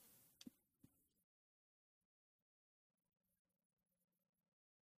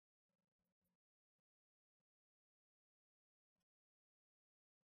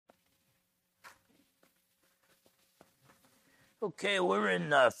Okay, we're in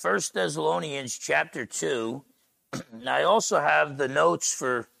 1 Thessalonians chapter 2. Now, I also have the notes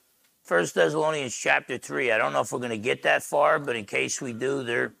for 1 Thessalonians chapter 3. I don't know if we're going to get that far, but in case we do,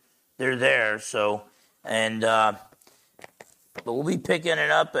 they're there. So, but we'll be picking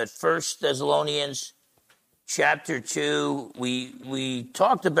it up at 1 Thessalonians chapter 2. We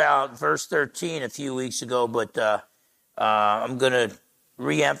talked about verse 13 a few weeks ago, but I'm going to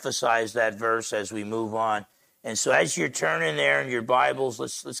re-emphasize that verse as we move on. And so as you're turning there in your Bibles,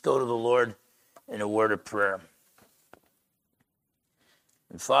 let's go to the Lord in a word of prayer.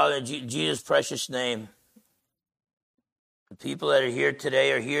 And Father, in Jesus' precious name, the people that are here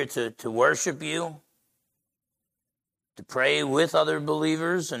today are here to worship you, to pray with other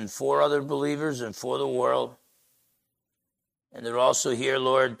believers and for other believers and for the world. And they're also here,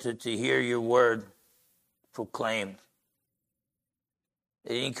 Lord, to hear your word proclaimed.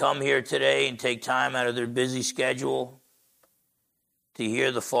 They didn't come here today and take time out of their busy schedule to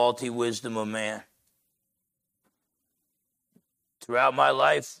hear the faulty wisdom of man. Throughout my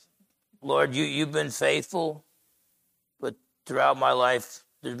life, Lord, you've been faithful, but throughout my life,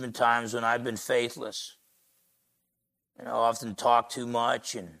 there's been times when I've been faithless. And I often talk too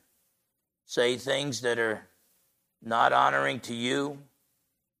much and say things that are not honoring to you,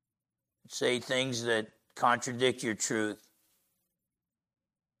 say things that contradict your truth.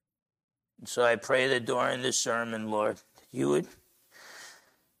 And so I pray that during this sermon, Lord, you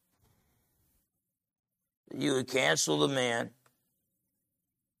would cancel the man,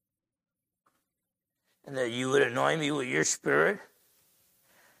 and that you would anoint me with your spirit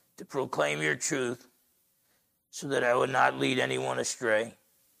to proclaim your truth so that I would not lead anyone astray.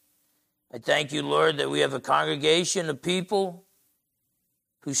 I thank you, Lord, that we have a congregation of people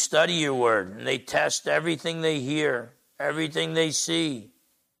who study your word, and they test everything they hear, everything they see.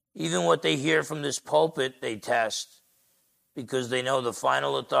 Even what they hear from this pulpit, they test, because they know the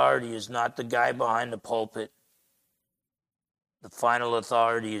final authority is not the guy behind the pulpit. The final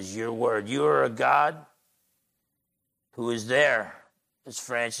authority is your word. You are a God who is there, as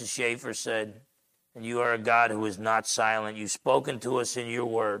Francis Schaeffer said, and you are a God who is not silent. You've spoken to us in your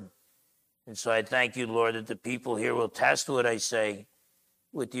word. And so I thank you, Lord, that the people here will test what I say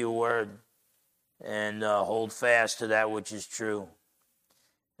with your word and hold fast to that which is true.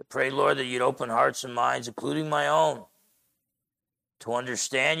 I pray, Lord, that you'd open hearts and minds, including my own, to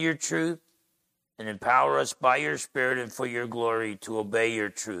understand your truth and empower us by your Spirit and for your glory to obey your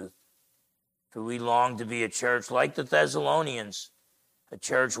truth. For we long to be a church like the Thessalonians, a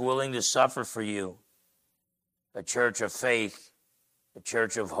church willing to suffer for you, a church of faith, a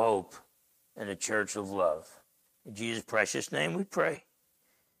church of hope, and a church of love. In Jesus' precious name we pray.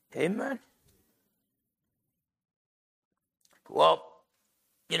 Amen. Well,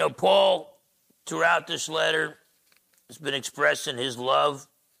 you know, Paul, throughout this letter, has been expressing his love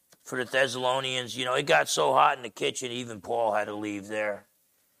for the Thessalonians. You know, it got so hot in the kitchen, even Paul had to leave there.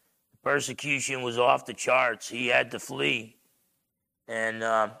 The persecution was off the charts. He had to flee. And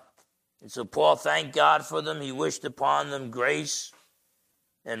so Paul thanked God for them. He wished upon them grace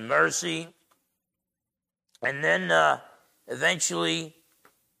and mercy. And then eventually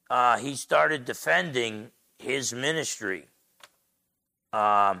he started defending his ministry.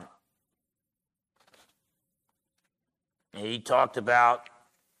 He talked about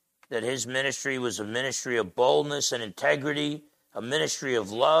that his ministry was a ministry of boldness and integrity, a ministry of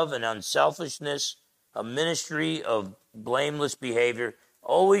love and unselfishness, a ministry of blameless behavior.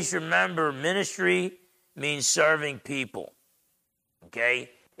 Always remember, ministry means serving people, okay?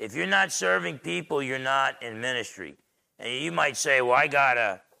 If you're not serving people, you're not in ministry. And you might say, well, I got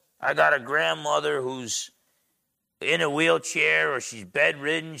a grandmother who's in a wheelchair or she's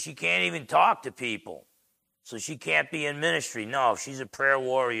bedridden. She can't even talk to people. So she can't be in ministry. No, she's a prayer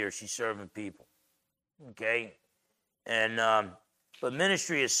warrior. She's serving people. Okay? And but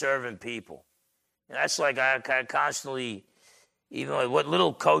ministry is serving people. And that's like I constantly, even with what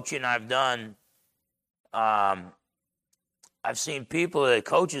little coaching I've done, I've seen people,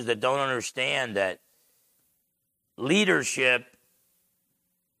 coaches that don't understand that leadership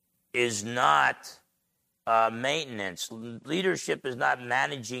is not maintenance. Leadership is not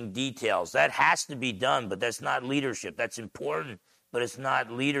managing details. That has to be done, but that's not leadership. That's important, but it's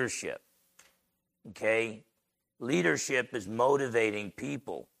not leadership. Okay? Leadership is motivating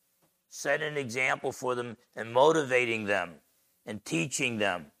people, setting an example for them and motivating them and teaching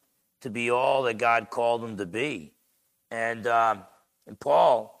them to be all that God called them to be. And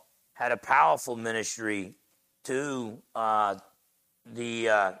Paul had a powerful ministry to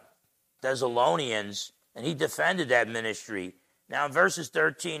the Thessalonians, and he defended that ministry. Now, in verses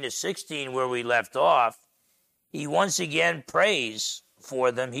 13 to 16, where we left off, he once again prays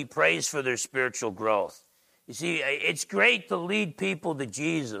for them. He prays for their spiritual growth. You see, it's great to lead people to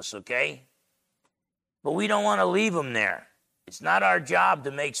Jesus, okay? But we don't want to leave them there. It's not our job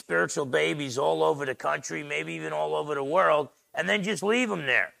to make spiritual babies all over the country, maybe even all over the world, and then just leave them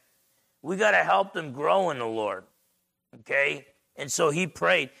there. We got to help them grow in the Lord, okay? And so he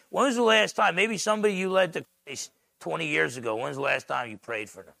prayed. When was the last time? Maybe somebody you led to Christ 20 years ago. When's the last time you prayed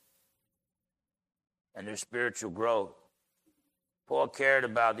for them and their spiritual growth? Paul cared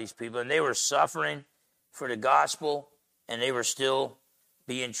about these people, and they were suffering for the gospel, and they were still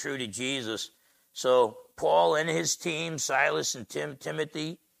being true to Jesus. So Paul and his team, Silas and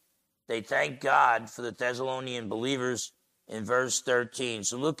Timothy, they thank God for the Thessalonian believers in verse 13.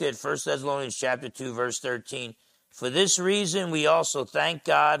 So look at 1 Thessalonians chapter 2, verse 13. For this reason we also thank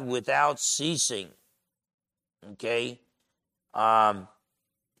God without ceasing. Okay?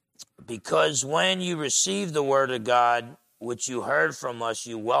 Because when you received the word of God, which you heard from us,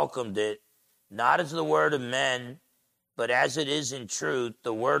 you welcomed it, not as the word of men, but as it is in truth,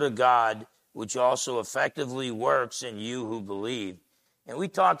 the word of God, which also effectively works in you who believe. And we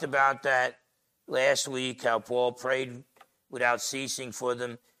talked about that last week, how Paul prayed without ceasing for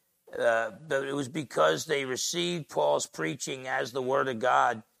them. But it was because they received Paul's preaching as the word of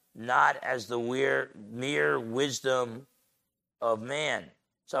God, not as the mere wisdom of man.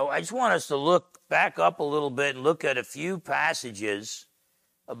 So I just want us to look back up a little bit and look at a few passages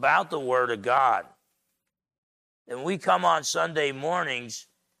about the Word of God. And when we come on Sunday mornings,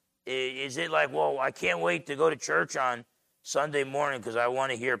 is it like, well, I can't wait to go to church on Sunday morning because I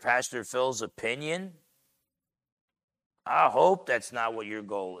want to hear Pastor Phil's opinion? I hope that's not what your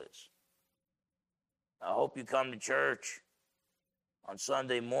goal is. I hope you come to church on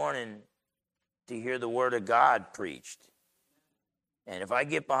Sunday morning to hear the Word of God preached. And if I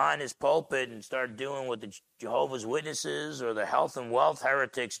get behind this pulpit and start doing what the Jehovah's Witnesses or the health and wealth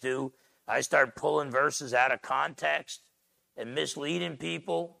heretics do, I start pulling verses out of context and misleading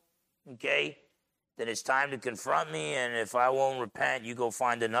people, okay, then it's time to confront me, and if I won't repent, you go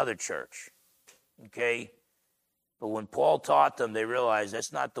find another church, okay? But when Paul taught them, they realized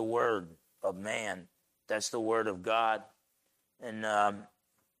that's not the word of man, that's the word of God. And,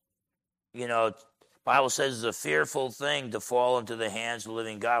 Bible says it's a fearful thing to fall into the hands of the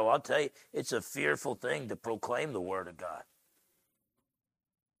living God. Well, I'll tell you, it's a fearful thing to proclaim the word of God.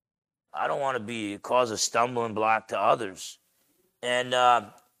 I don't want to cause a stumbling block to others. And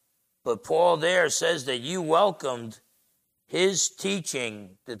but Paul there says that you welcomed his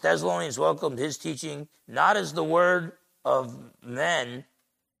teaching, the Thessalonians welcomed his teaching, not as the word of men,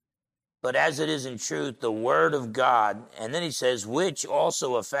 but as it is in truth, the word of God. And then he says, which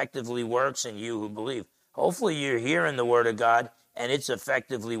also effectively works in you who believe. Hopefully you're hearing the word of God, and it's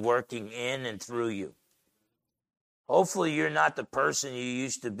effectively working in and through you. Hopefully you're not the person you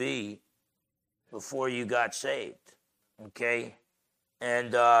used to be before you got saved, okay?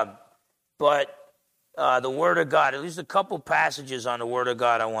 And but the Word of God, at least a couple passages on the Word of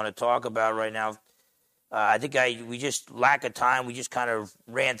God I want to talk about right now. I think we just lack of time. We just kind of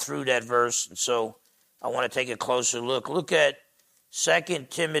ran through that verse, and so I want to take a closer look. Look at 2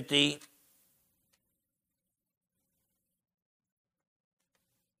 Timothy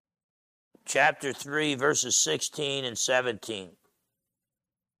chapter 3, verses 16 and 17.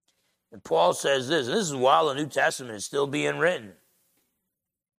 And Paul says this, and this is while the New Testament is still being written.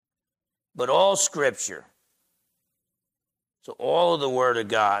 But all Scripture, so all of the Word of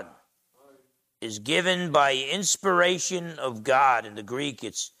God, is given by inspiration of God. In the Greek,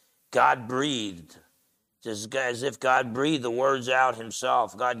 it's God-breathed. It's as if God breathed the words out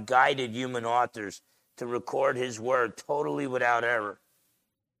himself. God guided human authors to record his word totally without error.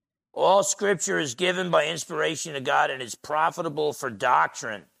 All Scripture is given by inspiration of God and is profitable for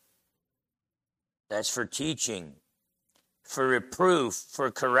doctrine. That's for teaching, for reproof,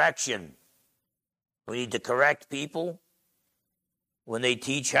 for correction. We need to correct people when they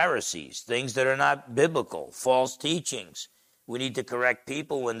teach heresies, things that are not biblical, false teachings. We need to correct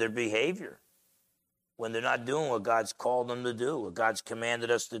people when their behavior, when they're not doing what God's called them to do, what God's commanded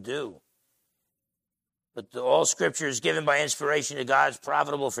us to do. But all Scripture is given by inspiration to God, is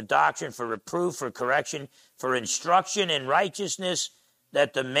profitable for doctrine, for reproof, for correction, for instruction in righteousness,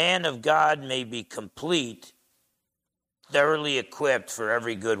 that the man of God may be complete, thoroughly equipped for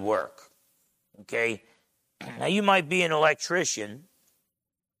every good work. Okay? Now you might be an electrician,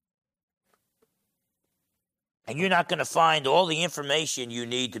 and you're not going to find all the information you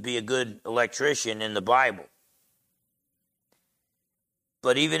need to be a good electrician in the Bible.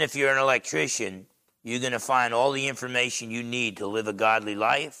 But even if you're an electrician, you're going to find all the information you need to live a godly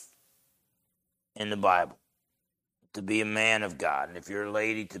life in the Bible. to be a man of God, and if you're a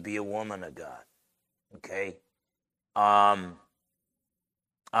lady, to be a woman of God. Okay? I'm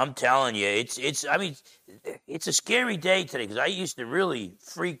telling you, it's a scary day today, because I used to really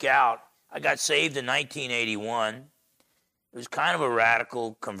freak out. I got saved in 1981. It was kind of a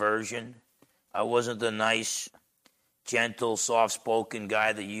radical conversion. I wasn't the nice, gentle, soft-spoken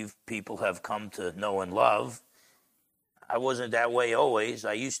guy that you people have come to know and love. I wasn't that way always.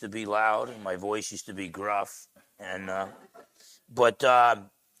 I used to be loud, and my voice used to be gruff, and but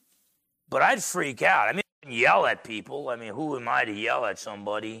I'd freak out. I mean, I'd yell at people. I mean, who am I to yell at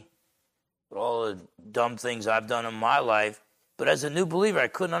somebody for all the dumb things I've done in my life? But as a new believer, I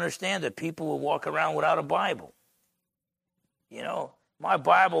couldn't understand that people would walk around without a Bible. You know, my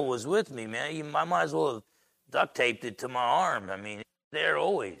Bible was with me, man. I might as well have duct taped it to my arm. I mean, it's there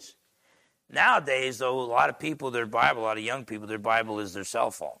always. Nowadays, though, a lot of people, a lot of young people, their Bible is their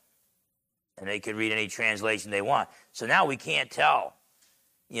cell phone. And they can read any translation they want. So now we can't tell.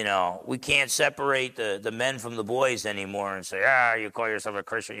 You know, we can't separate the men from the boys anymore and say, you call yourself a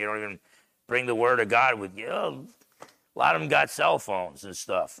Christian, you don't even bring the Word of God with you. A lot of them got cell phones and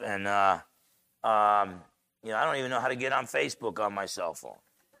stuff. And, I don't even know how to get on Facebook on my cell phone.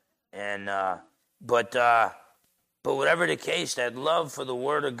 And, but whatever the case, that love for the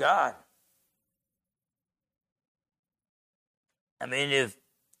Word of God. I mean,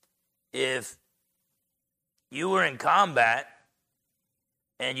 if you were in combat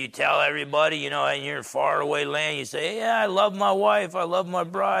and you tell everybody, and you're in a faraway land, you say, I love my wife, I love my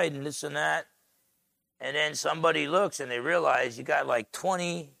bride, and this and that. And then somebody looks and they realize you got like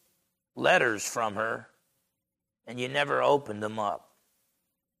 20 letters from her and you never opened them up.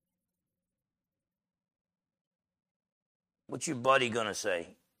 What's your buddy going to say?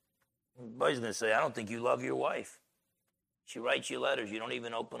 Your buddy's going to say, I don't think you love your wife. She writes you letters. You don't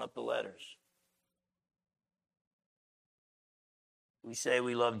even open up the letters. We say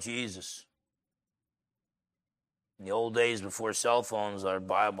we love Jesus. In the old days before cell phones, our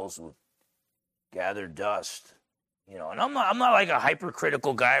Bibles would gather dust. And I'm not like a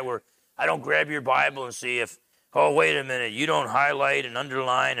hypercritical guy where I don't grab your Bible and see if, wait a minute, you don't highlight and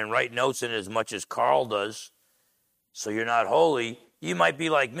underline and write notes in it as much as Carl does, so you're not holy. You might be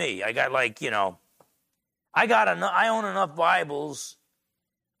like me. I got I own enough Bibles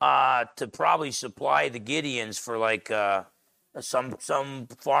to probably supply the Gideons for some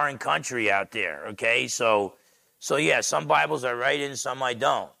foreign country out there. Okay, so yeah, some Bibles I write in, some I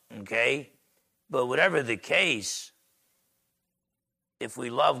don't. Okay, but whatever the case, if we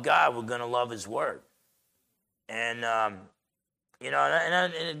love God, we're going to love His Word. And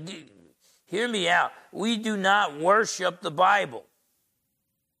hear me out. We do not worship the Bible.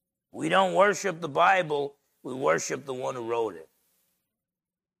 We don't worship the Bible. We worship the one who wrote it.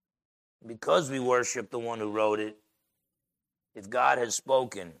 Because we worship the one who wrote it, if God has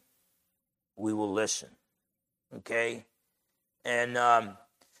spoken, we will listen. Okay? And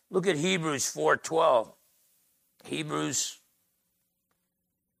look at Hebrews 4:12. Hebrews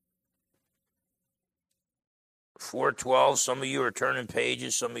 4:12. Some of you are turning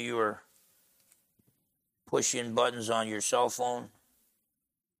pages. Some of you are pushing buttons on your cell phone.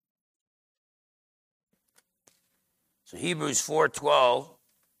 So Hebrews 4:12,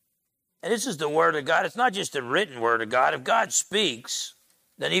 and this is the Word of God. It's not just the written Word of God. If God speaks,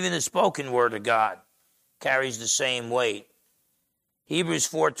 then even the spoken Word of God carries the same weight. Hebrews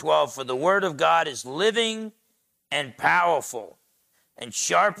 4:12, for the Word of God is living and powerful and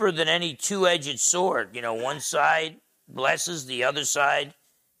sharper than any two-edged sword. One side blesses, the other side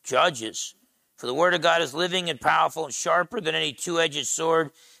judges. For the Word of God is living and powerful and sharper than any two-edged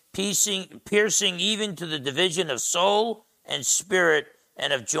sword, piercing even to the division of soul and spirit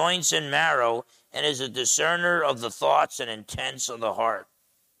and of joints and marrow, and is a discerner of the thoughts and intents of the heart.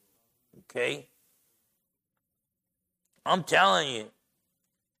 Okay? I'm telling you,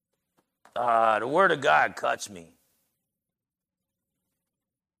 the Word of God cuts me.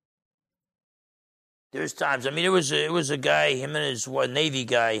 There's times, it was a guy, Navy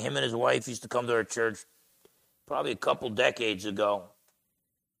guy, him and his wife used to come to our church probably a couple decades ago.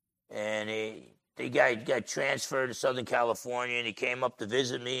 And the guy got transferred to Southern California, and he came up to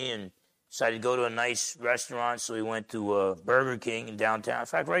visit me and decided to go to a nice restaurant, so he went to Burger King in downtown. In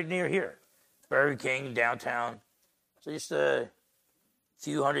fact, right near here, Burger King downtown. So just a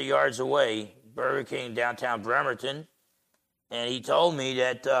few hundred yards away, Burger King downtown Bremerton. And he told me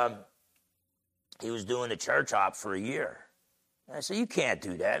that he was doing a church hop for a year. And I said, you can't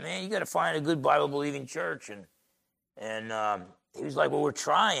do that, man. You got to find a good Bible-believing church. And he was like, well, we're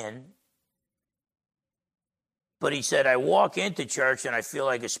trying. But he said, I walk into church and I feel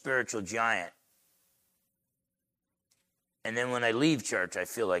like a spiritual giant. And then when I leave church, I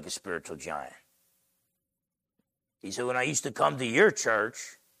feel like a spiritual giant. He said, when I used to come to your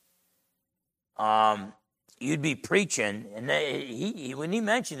church, you'd be preaching. And when he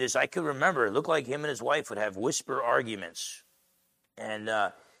mentioned this, I could remember it looked like him and his wife would have whisper arguments. And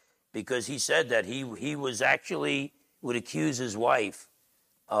because he said that he was actually would accuse his wife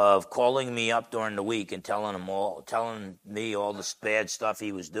of calling me up during the week and telling me all the bad stuff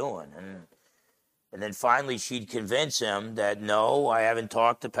he was doing. And then finally she'd convince him that, no, I haven't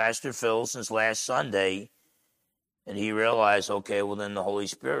talked to Pastor Phil since last Sunday. And he realized, okay, well, then the Holy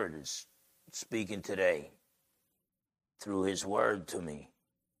Spirit is speaking today through his word to me.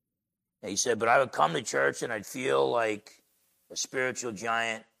 And he said, but I would come to church and I'd feel like a spiritual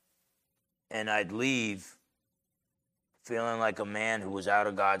giant, and I'd leave feeling like a man who was out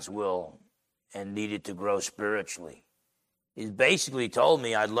of God's will and needed to grow spiritually. He basically told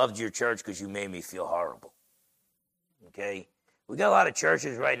me, I loved your church because you made me feel horrible. Okay? We got a lot of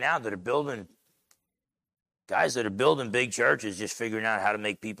churches right now that are building, guys that are building big churches just figuring out how to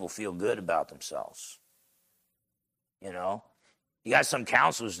make people feel good about themselves. You know? You got some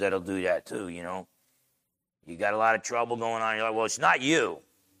counselors that'll do that too, you know? You got a lot of trouble going on. You're like, well, it's not you.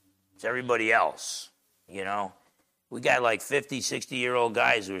 It's everybody else, you know? We got like 50, 60-year-old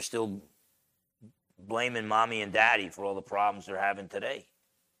guys who are still blaming mommy and daddy for all the problems they're having today.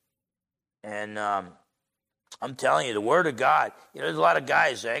 And I'm telling you, the Word of God, you know, there's a lot of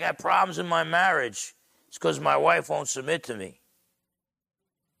guys say, I got problems in my marriage. It's because my wife won't submit to me.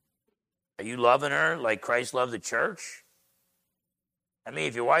 Are you loving her like Christ loved the church? I mean,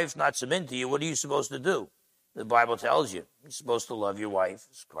 if your wife's not submitting to you, what are you supposed to do? The Bible tells you, you're supposed to love your wife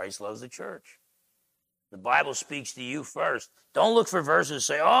as Christ loves the church. The Bible speaks to you first. Don't look for verses and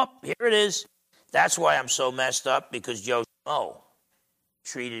say, oh, here it is. That's why I'm so messed up, because Joe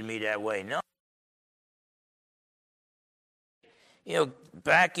treated me that way. No. You know,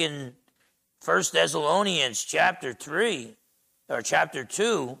 back in 1 Thessalonians chapter 2,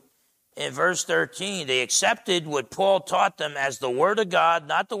 in verse 13, they accepted what Paul taught them as the word of God,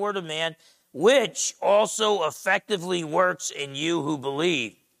 not the word of man, which also effectively works in you who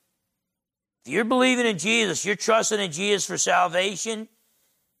believe. If you're believing in Jesus, you're trusting in Jesus for salvation,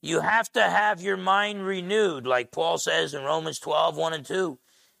 you have to have your mind renewed, like Paul says in Romans 12, 1 and 2.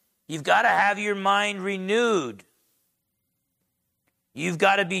 You've got to have your mind renewed. You've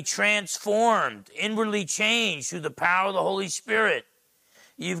got to be transformed, inwardly changed through the power of the Holy Spirit.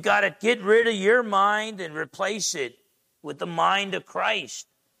 You've got to get rid of your mind and replace it with the mind of Christ.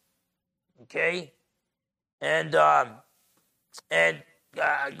 Okay? And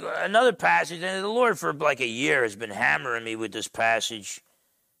another passage, and the Lord for like a year has been hammering me with this passage.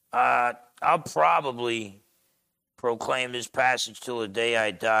 I'll probably proclaim this passage till the day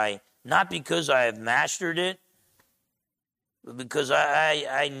I die, not because I have mastered it, but because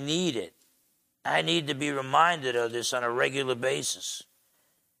I need it. I need to be reminded of this on a regular basis.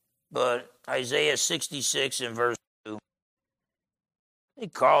 But Isaiah 66 in verse 2, I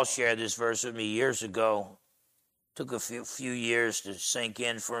think Carl shared this verse with me years ago. Took a few years to sink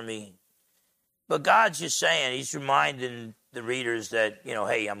in for me. But God's just saying, he's reminding the readers that, you know,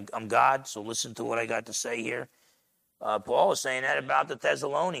 hey, I'm God, so listen to what I got to say here. Paul is saying that about the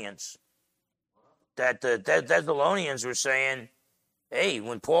Thessalonians. That the Thessalonians were saying, hey,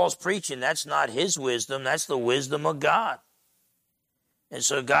 when Paul's preaching, that's not his wisdom, that's the wisdom of God. And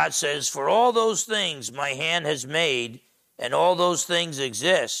so God says, for all those things my hand has made, and all those things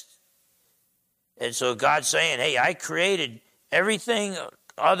exist. And so God's saying, hey, I created everything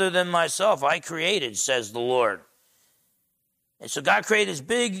other than myself. I created, says the Lord. And so God created this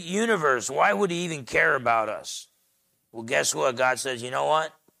big universe. Why would he even care about us? Well, guess what? God says, you know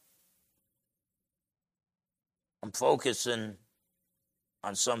what? I'm focusing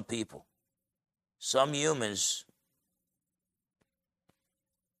on some people, some humans.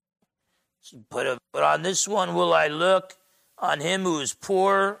 But on this one will I look, on him who is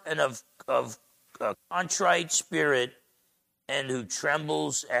poor and of a contrite spirit, and who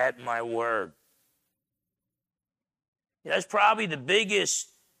trembles at my word. That's probably the biggest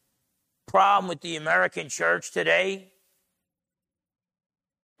problem with the American church today.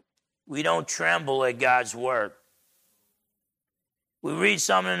 We don't tremble at God's word. We read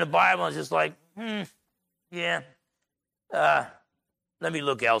something in the Bible and it's just like, let me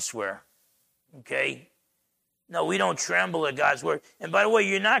look elsewhere. Okay? No, we don't tremble at God's word. And by the way,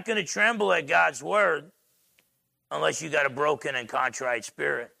 you're not going to tremble at God's word unless you got a broken and contrite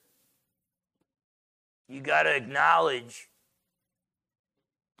spirit. You got to acknowledge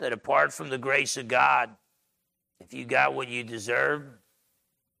that apart from the grace of God, if you got what you deserve,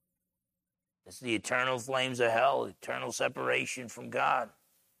 It's the eternal flames of hell, eternal separation from God.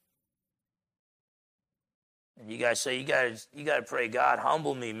 And you guys say, you got to pray, God,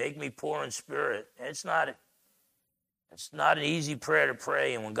 humble me, make me poor in spirit. It's not an easy prayer to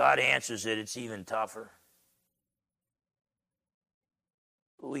pray, and when God answers it, it's even tougher.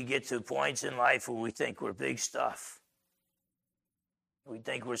 We get to points in life where we think we're big stuff. We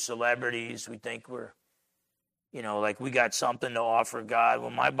think we're celebrities. We think we're, like we got something to offer God.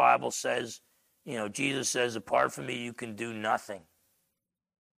 When my Bible says, Jesus says, apart from me, you can do nothing.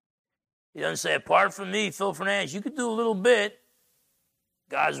 He doesn't say, apart from me, Phil Fernandez, you can do a little bit.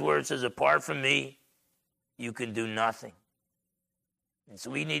 God's word says, apart from me, you can do nothing. And so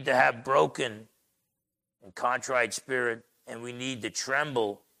we need to have broken and contrite spirit, and we need to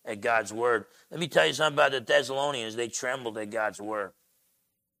tremble at God's word. Let me tell you something about the Thessalonians. They trembled at God's word.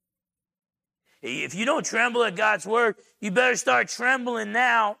 If you don't tremble at God's word, you better start trembling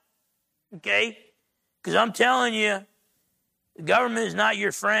now, okay? Because I'm telling you, the government is not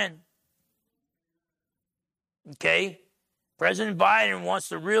your friend, okay? President Biden wants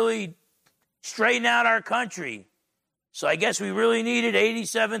to really straighten out our country. So I guess we really needed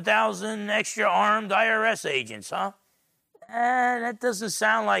 87,000 extra armed IRS agents, huh? That doesn't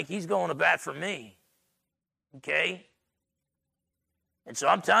sound like he's going to bat for me, okay? And so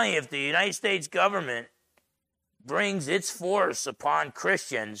I'm telling you, if the United States government brings its force upon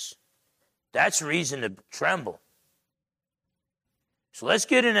Christians, that's reason to tremble. So let's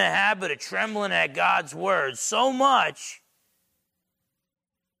get in the habit of trembling at God's word so much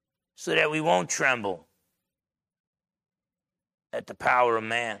so that we won't tremble at the power of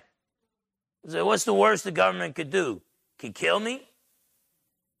man. So what's the worst the government could do? Can kill me?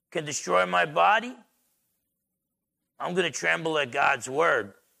 Can destroy my body? I'm going to tremble at God's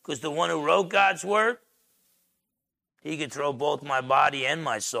word, because the one who wrote God's word, he could throw both my body and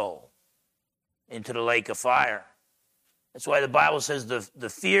my soul into the lake of fire. That's why the Bible says the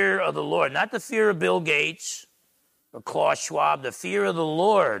fear of the Lord, not the fear of Bill Gates or Klaus Schwab, the fear of the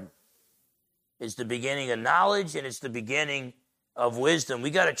Lord is the beginning of knowledge, and it's the beginning of wisdom. We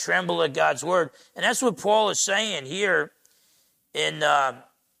got to tremble at God's word. And that's what Paul is saying here in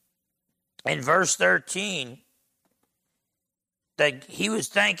verse 13, that he was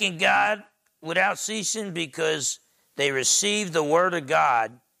thanking God without ceasing because they received the word of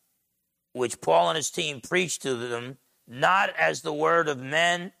God, which Paul and his team preached to them, not as the word of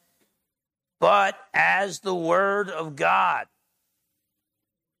men, but as the word of God.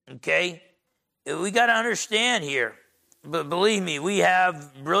 Okay? We got to understand here. But believe me, we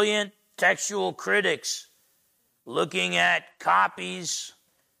have brilliant textual critics looking at copies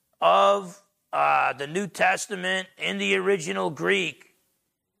of the New Testament in the original Greek,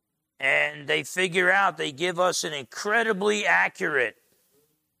 and they figure out, they give us an incredibly accurate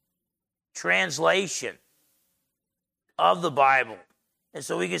translation of the Bible. And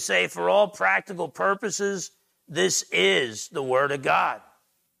so we can say, for all practical purposes, this is the Word of God.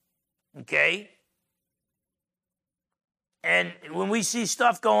 Okay? And when we see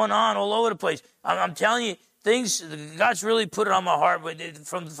stuff going on all over the place, I'm telling you, things, God's really put it on my heart.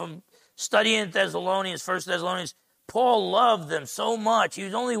 From studying Thessalonians, 1 Thessalonians, Paul loved them so much. He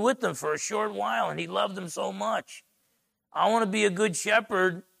was only with them for a short while, and he loved them so much. I want to be a good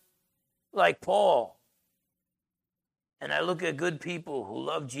shepherd like Paul. And I look at good people who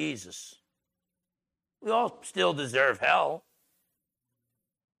love Jesus. We all still deserve hell.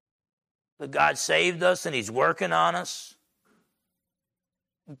 But God saved us, and he's working on us.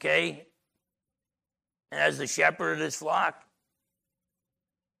 Okay? And as the shepherd of this flock,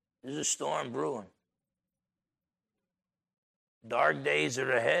 there's a storm brewing. Dark days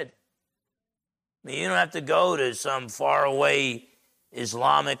are ahead. I mean, you don't have to go to some faraway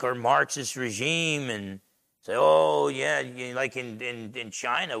Islamic or Marxist regime and say, oh, yeah, like in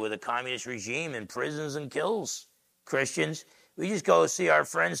China with a communist regime and prisons and kills Christians. We just go see our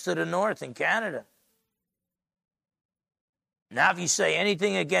friends to the north in Canada. Now, if you say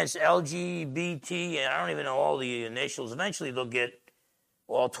anything against LGBT, and I don't even know all the initials, eventually they'll get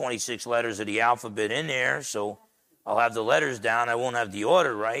all 26 letters of the alphabet in there, so I'll have the letters down. I won't have the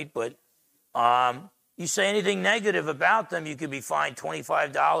order right, but you say anything negative about them, you could be fined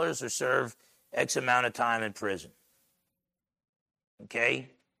 $25 or serve X amount of time in prison. Okay?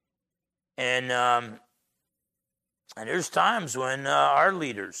 And there's times when our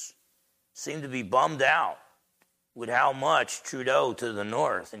leaders seem to be bummed out with how much Trudeau to the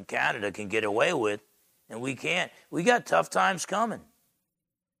north in Canada can get away with, and we can't. We got tough times coming.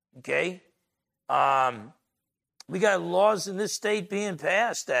 Okay? We got laws in this state being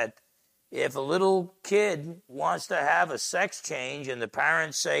passed that if a little kid wants to have a sex change and the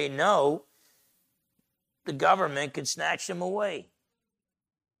parents say no, the government can snatch them away.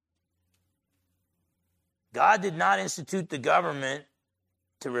 God did not institute the government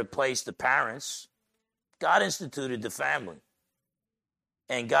to replace the parents. God instituted the family.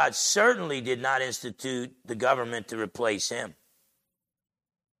 And God certainly did not institute the government to replace him.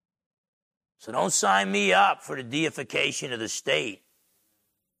 So don't sign me up for the deification of the state.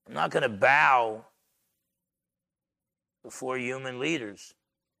 I'm not going to bow before human leaders.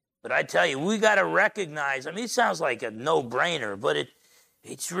 But I tell you, we got to recognize, it sounds like a no-brainer, but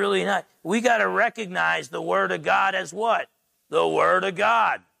it's really not. We got to recognize the Word of God as what? The Word of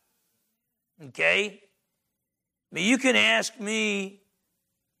God. Okay? You can ask me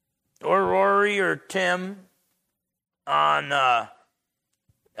or Rory or Tim on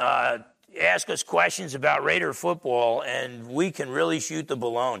ask us questions about Raider football, and we can really shoot the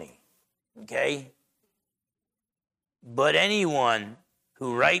baloney. Okay? But anyone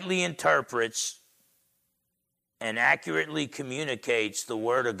who rightly interprets and accurately communicates the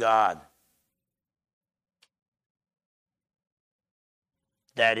Word of God,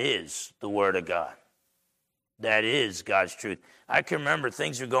 that is the Word of God. That is God's truth. I can remember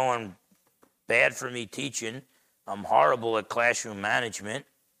things are going bad for me teaching. I'm horrible at classroom management.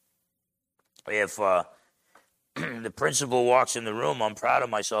 If the principal walks in the room, I'm proud of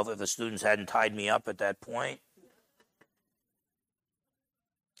myself if the students hadn't tied me up at that point.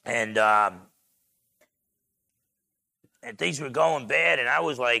 And things were going bad, and I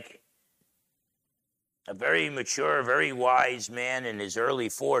was like a very mature, very wise man in his early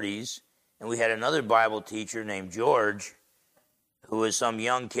 40s, and we had another Bible teacher named George, who was some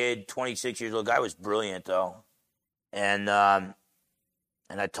young kid, 26 years old. Guy was brilliant, though. And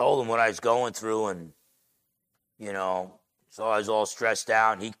I told him what I was going through, and, so I was all stressed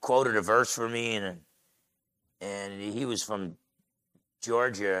out, and he quoted a verse for me, and he was from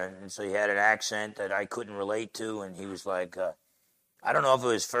Georgia, and so he had an accent that I couldn't relate to, and he was like, I don't know if it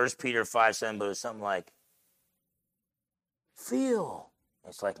was 1 Peter 5:7, but it was something like, feel.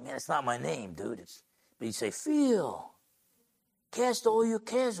 It's like, man, it's not my name, dude. But he'd say, feel. Cast all your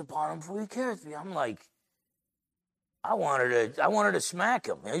cares upon him, for he cares for you. I'm like, I wanted to smack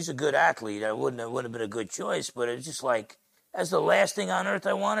him. He's a good athlete. It wouldn't have been a good choice, but it's just like, that's the last thing on earth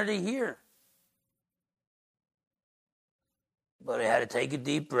I wanted to hear. But I had to take a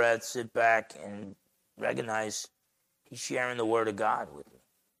deep breath, sit back, and recognize he's sharing the Word of God with me.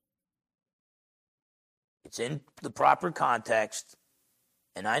 It's in the proper context,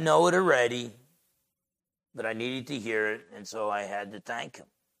 and I know it already, but I needed to hear it, and so I had to thank him.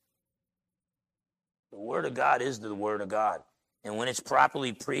 The Word of God is the Word of God. And when it's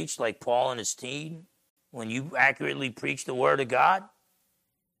properly preached, like Paul and his team, when you accurately preach the Word of God,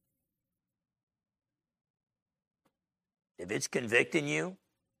 if it's convicting you,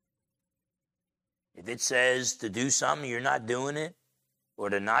 if it says to do something, you're not doing it, or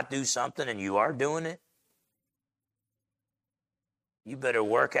to not do something and you are doing it, you better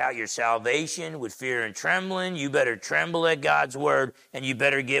work out your salvation with fear and trembling. You better tremble at God's word, and you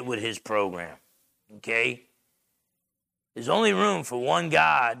better get with his program. Okay? There's only room for one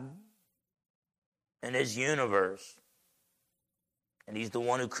God in his universe, and he's the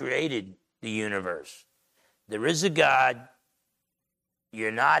one who created the universe. There is a God,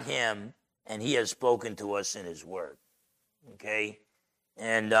 you're not him, and he has spoken to us in his word. Okay?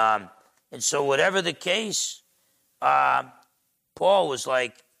 And so whatever the case, Paul was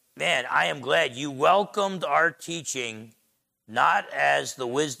like, man, I am glad you welcomed our teaching not as the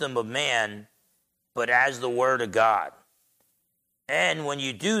wisdom of man, but as the Word of God. And when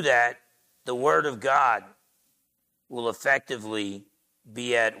you do that, the Word of God will effectively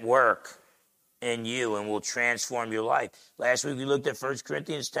be at work in you and will transform your life. Last week we looked at 1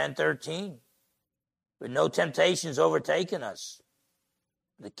 Corinthians 10:13. But no temptations overtaken us.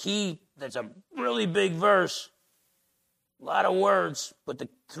 The key, that's a really big verse, a lot of words, but the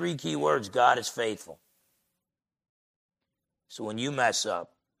three key words, God is faithful. So when you mess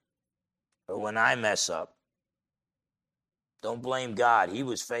up, or when I mess up, don't blame God. He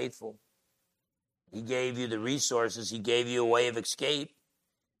was faithful. He gave you the resources. He gave you a way of escape.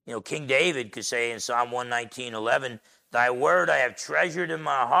 King David could say in Psalm 119:11, thy word I have treasured in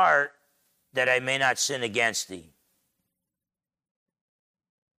my heart that I may not sin against thee.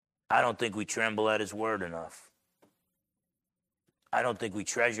 I don't think we tremble at his word enough. I don't think we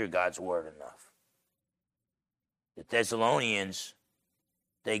treasure God's word enough. The Thessalonians,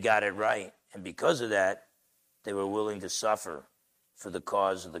 they got it right. And because of that, they were willing to suffer for the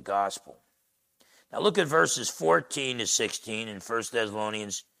cause of the gospel. Now look at verses 14 to 16 in 1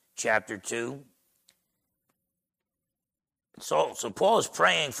 Thessalonians chapter 2. So Paul is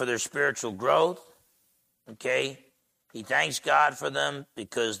praying for their spiritual growth. Okay? He thanks God for them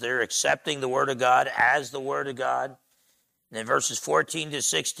because they're accepting the word of God as the word of God. And then verses 14 to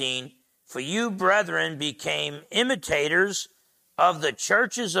 16, for you, brethren, became imitators of the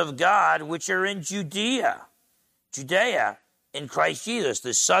churches of God which are in Judea, in Christ Jesus,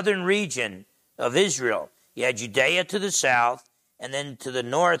 the southern region of Israel. You had Judea to the south, and then to the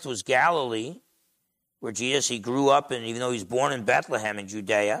north was Galilee, where Jesus, he grew up, and even though he was born in Bethlehem in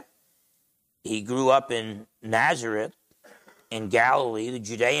Judea, he grew up in Nazareth in Galilee. The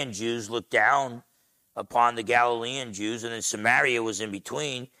Judean Jews looked down upon the Galilean Jews, and then Samaria was in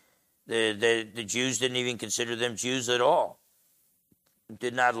between. The Jews didn't even consider them Jews at all.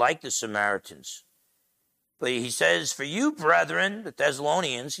 Did not like the Samaritans. But he says, for you, brethren, the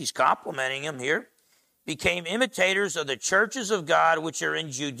Thessalonians, he's complimenting them here, became imitators of the churches of God which are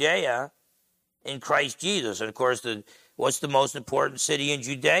in Judea in Christ Jesus. And of course, what's the most important city in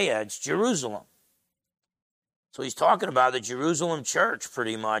Judea? It's Jerusalem. So he's talking about the Jerusalem church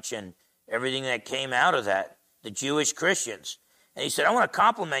pretty much and everything that came out of that, the Jewish Christians. And he said, I want to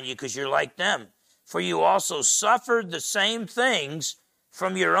compliment you because you're like them. For you also suffered the same things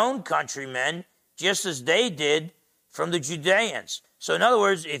from your own countrymen, just as they did from the Judeans. So in other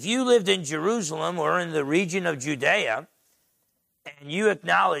words, if you lived in Jerusalem or in the region of Judea, and you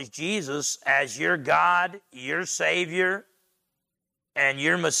acknowledge Jesus as your God, your Savior, and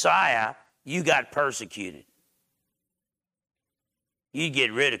your Messiah, you got persecuted. You'd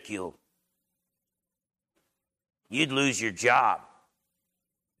get ridiculed. You'd lose your job.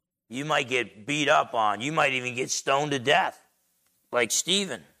 You might get beat up on. You might even get stoned to death, like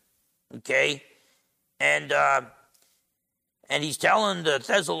Stephen. Okay? And he's telling the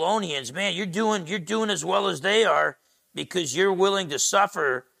Thessalonians, man, you're doing as well as they are because you're willing to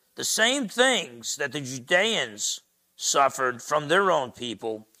suffer the same things that the Judeans suffered from their own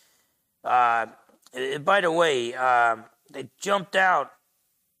people. By the way, they jumped out.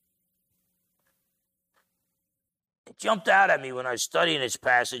 It jumped out at me when I was studying this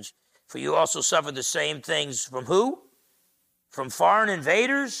passage. For you also suffered the same things from who? From foreign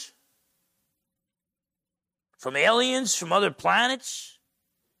invaders? From aliens? From other planets?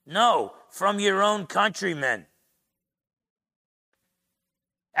 No, from your own countrymen.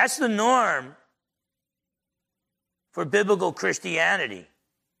 That's the norm for biblical Christianity.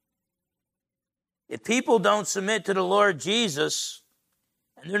 If people don't submit to the Lord Jesus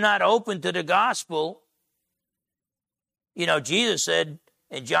and they're not open to the gospel, you know, Jesus said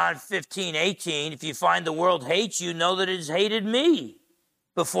in John 15:18, if you find the world hates you, know that it has hated me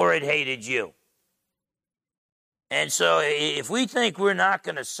before it hated you. And so if we think we're not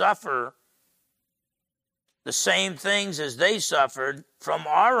going to suffer the same things as they suffered from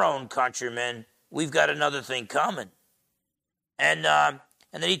our own countrymen, we've got another thing coming. And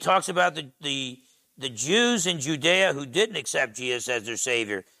then he talks about the Jews in Judea who didn't accept Jesus as their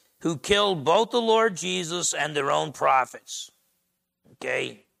Savior, who killed both the Lord Jesus and their own prophets.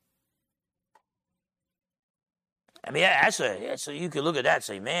 Okay? I mean, so you could look at that and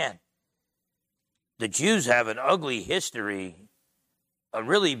say, man, the Jews have an ugly history, a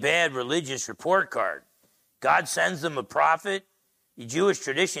really bad religious report card. God sends them a prophet. The Jewish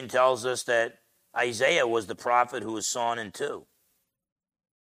tradition tells us that Isaiah was the prophet who was sawn in two.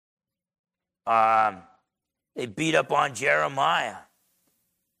 They beat up on Jeremiah.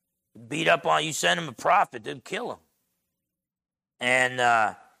 You send him a prophet, they'd kill him. And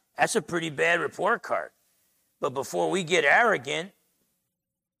that's a pretty bad report card. But before we get arrogant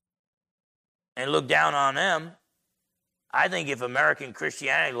and look down on them, I think if American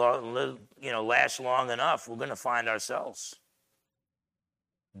Christianity lasts long enough, we're going to find ourselves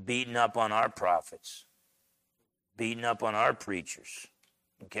beating up on our prophets, beating up on our preachers.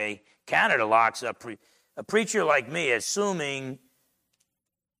 Okay? Canada locks up a preacher like me, assuming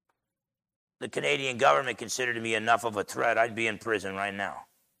the Canadian government considered me enough of a threat, I'd be in prison right now.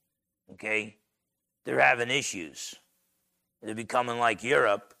 Okay? They're having issues. They're becoming like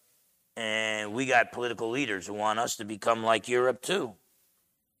Europe. And we got political leaders who want us to become like Europe too.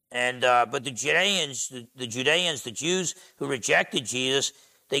 And but the Judeans, the Jews who rejected Jesus,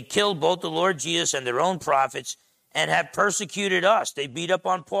 they killed both the Lord Jesus and their own prophets and have persecuted us. They beat up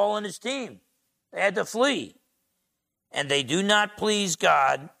on Paul and his team. They had to flee. And they do not please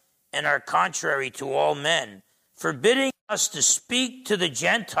God and are contrary to all men, forbidding us to speak to the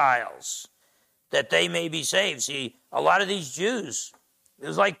Gentiles that they may be saved. See, a lot of these Jews, it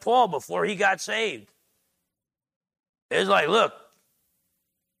was like Paul before he got saved. It was like, look,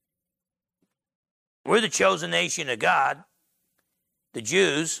 we're the chosen nation of God, the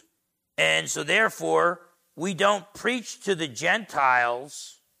Jews, and so therefore we don't preach to the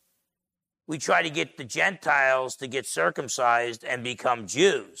Gentiles we try to get the Gentiles to get circumcised and become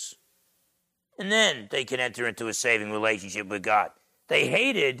Jews. And then they can enter into a saving relationship with God. They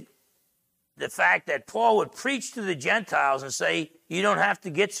hated the fact that Paul would preach to the Gentiles and say, you don't have to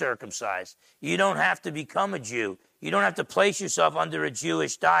get circumcised. You don't have to become a Jew. You don't have to place yourself under a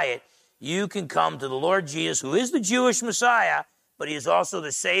Jewish diet. You can come to the Lord Jesus, who is the Jewish Messiah, but he is also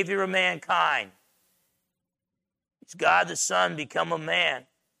the Savior of mankind. It's God the Son become a man.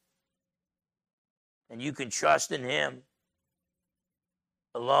 And you can trust in him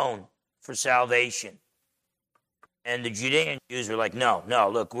alone for salvation. And the Judean Jews were like, no,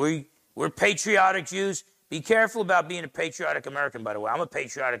 look, we're patriotic Jews. Be careful about being a patriotic American, by the way. I'm a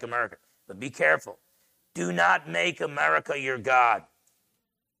patriotic American, but be careful. Do not make America your God.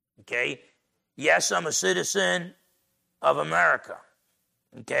 Okay? Yes, I'm a citizen of America.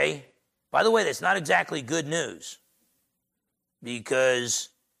 Okay? By the way, that's not exactly good news, because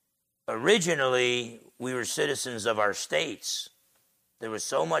originally we were citizens of our states. There was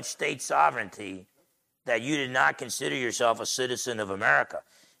so much state sovereignty that you did not consider yourself a citizen of America.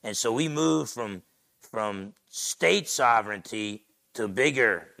 And so we moved from state sovereignty to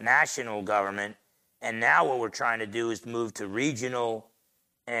bigger national government. And now what we're trying to do is move to regional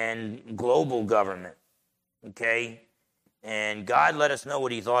and global government. Okay? And God let us know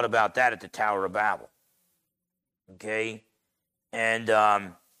what he thought about that at the Tower of Babel. Okay? And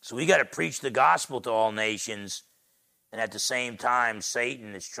so we got to preach the gospel to all nations. And at the same time,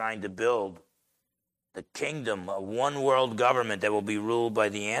 Satan is trying to build the kingdom, a one world government that will be ruled by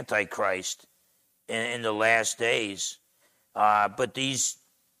the Antichrist in the last days. But these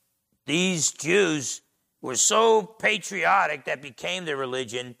Jews were so patriotic that became their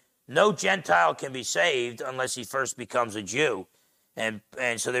religion. No Gentile can be saved unless he first becomes a Jew. And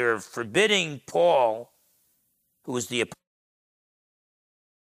so they were forbidding Paul, who was the apostle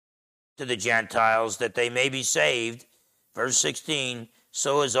to the Gentiles, that they may be saved. Verse 16,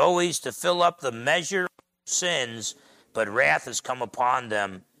 so as always to fill up the measure of sins, but wrath has come upon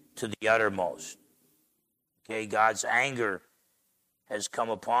them to the uttermost. Okay, God's anger has come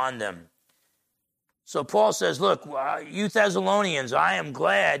upon them. So Paul says, look, you Thessalonians, I am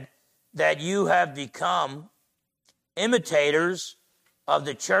glad that you have become imitators of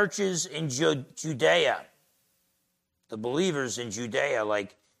the churches in Judea, the believers in Judea,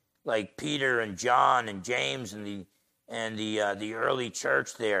 like Peter and John and James and the early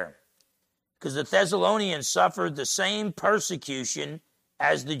church there. Because the Thessalonians suffered the same persecution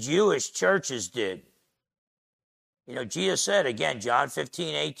as the Jewish churches did. You know, Jesus said, again, John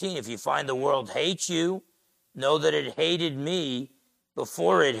 15:18, if you find the world hates you, know that it hated me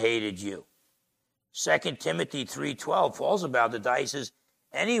before it hated you. 2 Timothy 3:12, Paul's about to die. He says,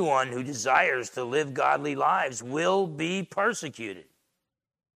 anyone who desires to live godly lives will be persecuted.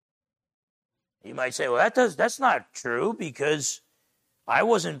 You might say, well, that's not true, because I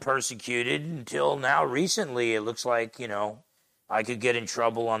wasn't persecuted until now recently. It looks like, I could get in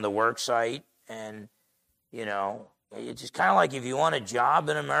trouble on the work site. And, it's just kind of like if you want a job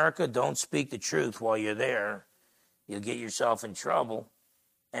in America, don't speak the truth while you're there. You'll get yourself in trouble.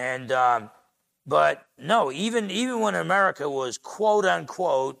 And, but no, even when America was quote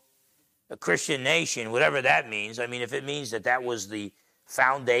unquote a Christian nation, whatever that means. I mean, if it means that was the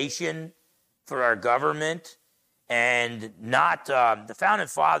foundation for our government, and not the founding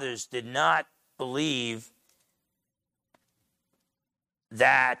fathers did not believe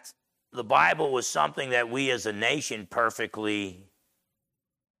that the Bible was something that we as a nation perfectly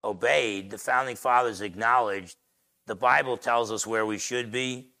obeyed. The founding fathers acknowledged the Bible tells us where we should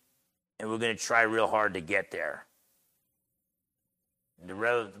be, and we're going to try real hard to get there. And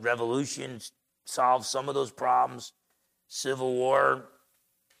the revolution solved some of those problems. Civil War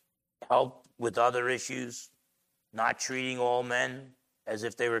helped with other issues, not treating all men as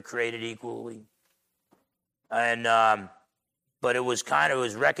if they were created equally. And but it was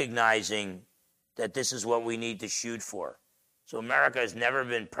recognizing that this is what we need to shoot for. So America has never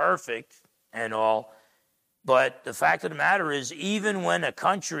been perfect and all, but the fact of the matter is, even when a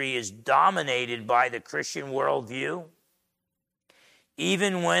country is dominated by the Christian worldview,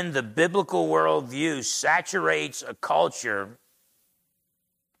 even when the biblical worldview saturates a culture,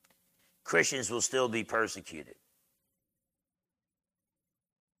 Christians will still be persecuted.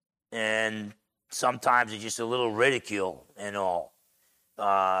 And sometimes it's just a little ridicule and all.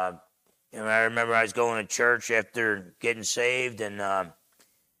 I remember I was going to church after getting saved, and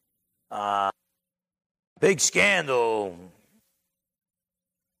big scandal.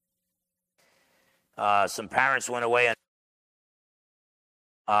 Some parents went away.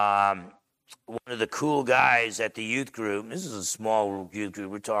 one of the cool guys at the youth group, this is a small youth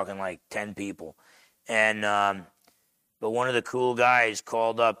group, we're talking like 10 people, and but one of the cool guys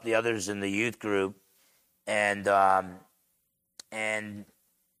called up the others in the youth group and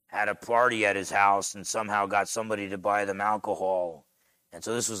had a party at his house and somehow got somebody to buy them alcohol. And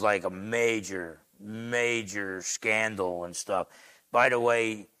so this was like a major scandal and stuff. By the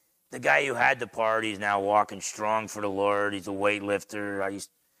way, the guy who had the party is now walking strong for the Lord. He's a weightlifter. I used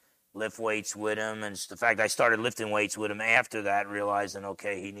to lift weights with him. And the fact I started lifting weights with him after that, realizing,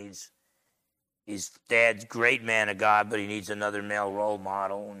 okay, he's dad's great man of God, but he needs another male role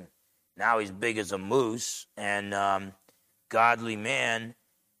model. And now he's big as a moose and godly man.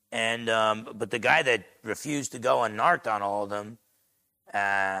 And but the guy that refused to go and narked on all of them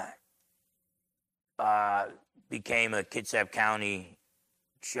became a Kitsap County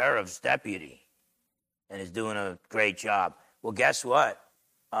sheriff's deputy and is doing a great job. Well, guess what?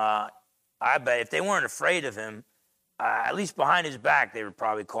 I bet if they weren't afraid of him, at least behind his back, they were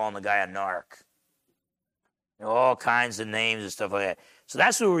probably calling the guy a narc. All kinds of names and stuff like that. So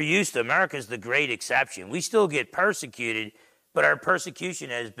that's what we're used to. America's the great exception. We still get persecuted, but our persecution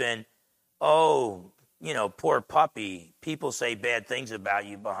has been, poor puppy. People say bad things about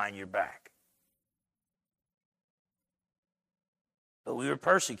you behind your back. But we were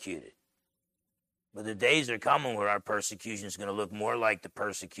persecuted. But the days are coming where our persecution is going to look more like the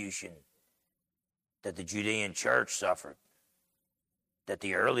persecution that the Judean church suffered, that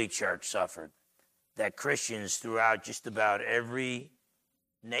the early church suffered, that Christians throughout just about every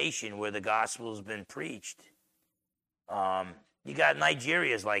nation where the gospel has been preached. You got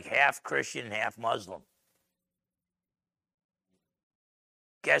Nigeria is like half Christian, half Muslim.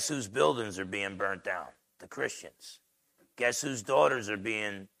 Guess whose buildings are being burnt down? The Christians. Guess whose daughters are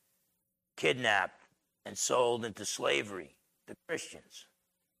being kidnapped and sold into slavery? The Christians.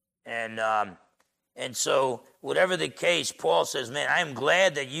 And so, whatever the case, Paul says, man, I am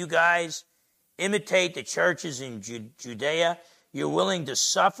glad that you guys imitate the churches in Judea. You're willing to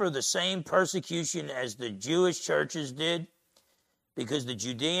suffer the same persecution as the Jewish churches did, because the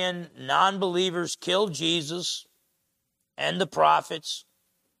Judean non-believers killed Jesus and the prophets.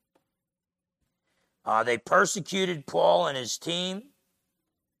 They persecuted Paul and his team.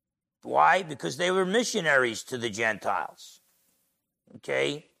 Why? Because they were missionaries to the Gentiles.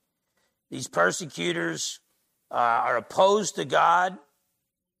 Okay? These persecutors are opposed to God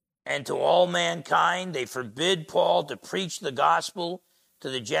and to all mankind. They forbid Paul to preach the gospel to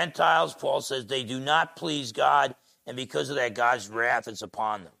the Gentiles. Paul says they do not please God, and because of that, God's wrath is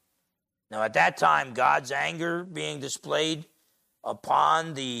upon them. Now, at that time, God's anger being displayed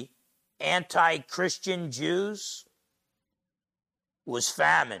upon the anti-Christian Jews was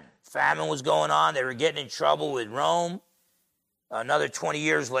famine. Famine was going on. They were getting in trouble with Rome. Another 20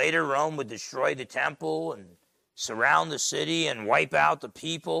 years later, Rome would destroy the temple and surround the city and wipe out the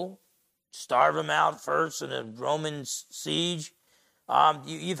people, starve them out first in a Roman siege.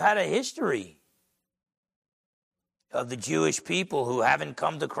 You've had a history of the Jewish people who haven't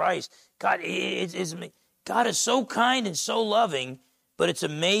come to Christ. God is so kind and so loving, but it's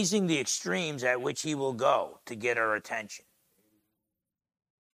amazing the extremes at which he will go to get our attention.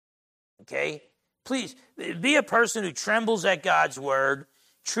 Okay? Please, be a person who trembles at God's word,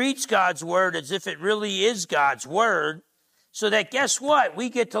 treats God's word as if it really is God's word, so that, guess what? We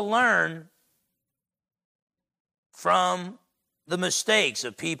get to learn from the mistakes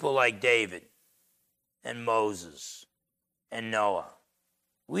of people like David and Moses and Noah.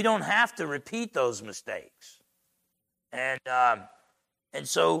 We don't have to repeat those mistakes. And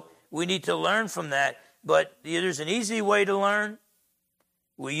so we need to learn from that. But there's an easy way to learn.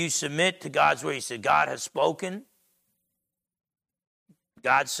 Will you submit to God's word? He said, God has spoken.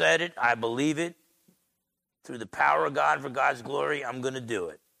 God said it. I believe it. Through the power of God for God's glory, I'm going to do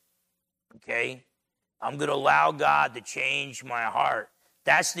it. Okay? I'm going to allow God to change my heart.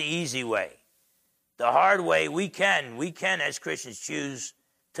 That's the easy way. The hard way, we can as Christians choose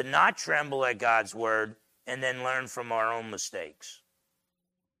to not tremble at God's word and then learn from our own mistakes.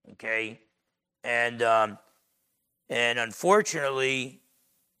 Okay? And unfortunately,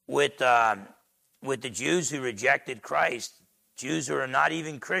 with the Jews who rejected Christ, Jews who are not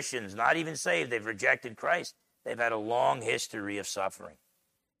even Christians, not even saved, they've rejected Christ. They've had a long history of suffering.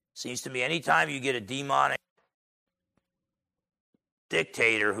 Seems to me anytime you get a demonic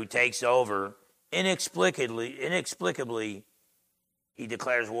dictator who takes over, inexplicably, he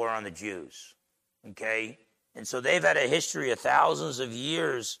declares war on the Jews. Okay? And so they've had a history of thousands of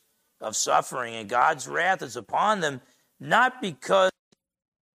years of suffering, and God's wrath is upon them, not because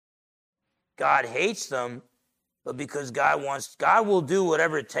God hates them, but because God will do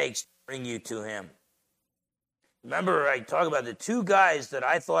whatever it takes to bring you to him. Remember, I talk about the two guys that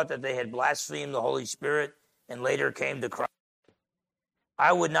I thought that they had blasphemed the Holy Spirit and later came to Christ.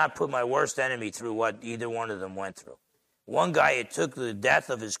 I would not put my worst enemy through what either one of them went through. One guy, it took the death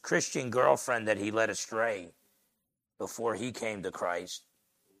of his Christian girlfriend that he led astray before he came to Christ.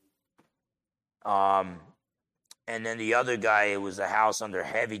 And then the other guy, it was a house under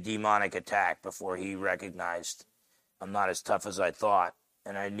heavy demonic attack before he recognized, I'm not as tough as I thought,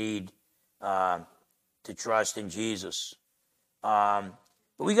 and I need to trust in Jesus. But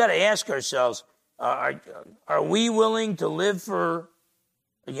we got to ask ourselves, are we willing to live for,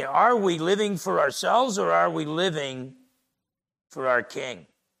 are we living for ourselves or are we living for our King?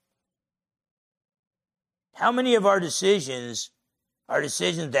 How many of our decisions are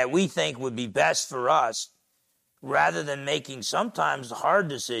decisions that we think would be best for us rather than making sometimes hard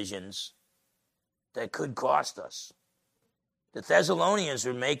decisions that could cost us? The Thessalonians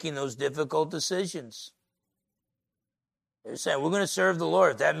are making those difficult decisions. They're saying, we're going to serve the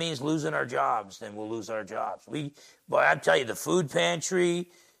Lord. If that means losing our jobs, then we'll lose our jobs. But I tell you, the food pantry,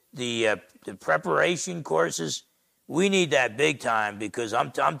 the preparation courses, we need that big time because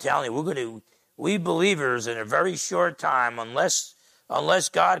I'm telling you, we believers in a very short time, unless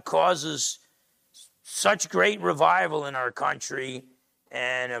God causes such great revival in our country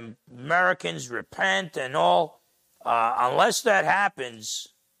and Americans repent and all, unless that happens,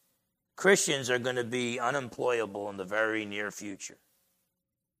 Christians are going to be unemployable in the very near future.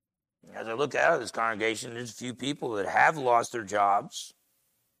 As I look out of this congregation, there's a few people that have lost their jobs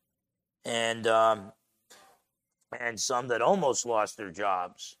and some that almost lost their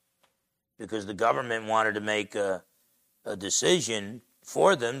jobs because the government wanted to make a decision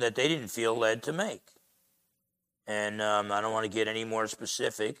for them that they didn't feel led to make. And I don't want to get any more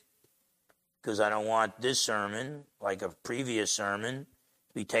specific because I don't want this sermon, like a previous sermon,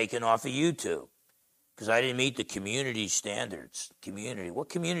 to be taken off of YouTube because I didn't meet the community standards. Community. What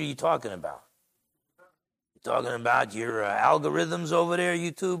community are you talking about? You talking about your algorithms over there,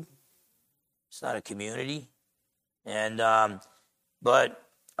 YouTube? It's not a community. And but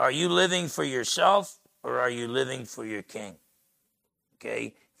are you living for yourself or are you living for your King?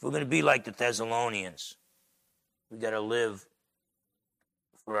 Okay? If we're going to be like the Thessalonians, we got to live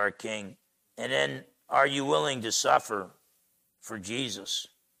for our King. And then, are you willing to suffer for Jesus?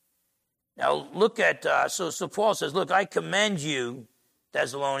 Now, look at, so Paul says, look, I commend you,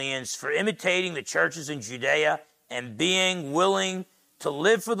 Thessalonians, for imitating the churches in Judea and being willing to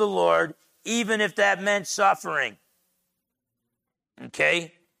live for the Lord, even if that meant suffering.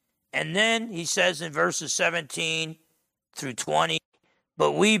 Okay? And then he says in verses 17 through 20,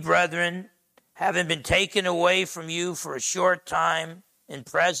 but we, brethren, having been taken away from you for a short time in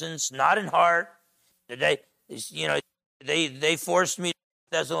presence, not in heart. They forced me to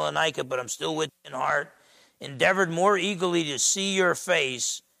Thessalonica, but I'm still with you in heart. Endeavored more eagerly to see your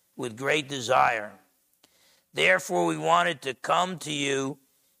face with great desire. Therefore we wanted to come to you,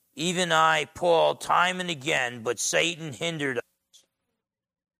 even I, Paul, time and again, but Satan hindered us.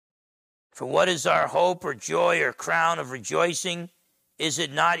 For what is our hope or joy or crown of rejoicing? Is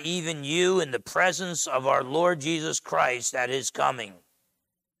it not even you in the presence of our Lord Jesus Christ at his coming?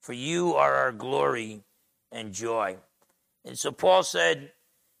 For you are our glory and joy. And so Paul said,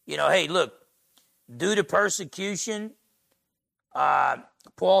 hey, look, due to persecution,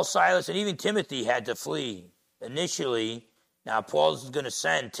 Paul, Silas, and even Timothy had to flee initially. Now, Paul's going to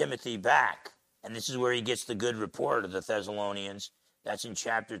send Timothy back. And this is where he gets the good report of the Thessalonians. That's in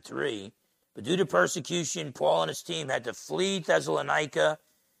chapter 3. But due to persecution, Paul and his team had to flee Thessalonica.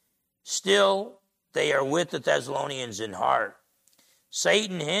 Still, they are with the Thessalonians in heart.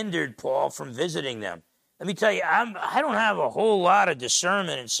 Satan hindered Paul from visiting them. Let me tell you, I don't have a whole lot of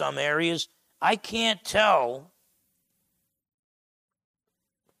discernment in some areas. I can't tell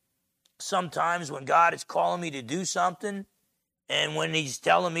sometimes when God is calling me to do something and when he's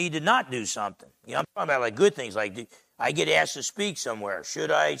telling me to not do something. I'm talking about like good things, like I get asked to speak somewhere.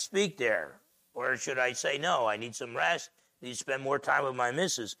 Should I speak there? Or should I say, no, I need some rest. I need to spend more time with my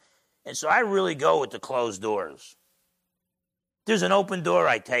missus. And so I really go with the closed doors. If there's an open door,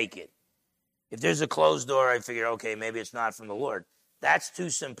 I take it. If there's a closed door, I figure, okay, maybe it's not from the Lord. That's too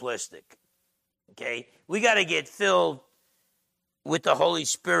simplistic. Okay? We got to get filled with the Holy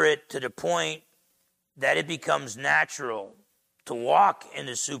Spirit to the point that it becomes natural to walk in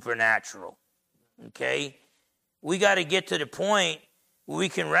the supernatural. Okay? We got to get to the point where we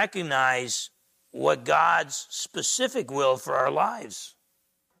can recognize what God's specific will for our lives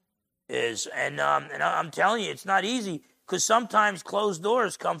is. And I'm telling you, it's not easy because sometimes closed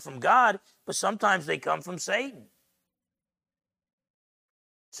doors come from God, but sometimes they come from Satan.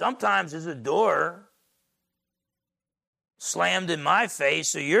 Sometimes there's a door slammed in my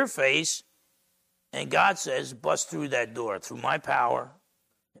face or your face, and God says, bust through that door. Through my power,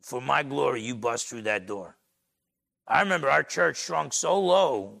 for my glory, you bust through that door. I remember our church shrunk so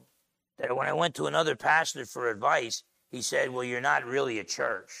low that when I went to another pastor for advice, he said, well, you're not really a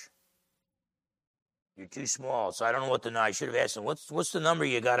church. You're too small. So I don't know what I should have asked him, what's the number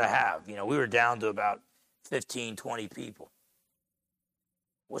you got to have? You know, we were down to about 15, 20 people.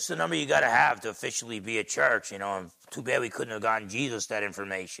 What's the number you got to have to officially be a church? You know, and too bad we couldn't have gotten Jesus that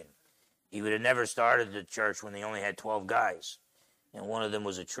information. He would have never started the church when they only had 12 guys. And one of them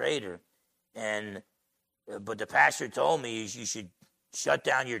was a traitor. But the pastor told me you should shut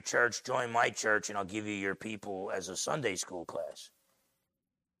down your church, join my church, and I'll give you your people as a Sunday school class.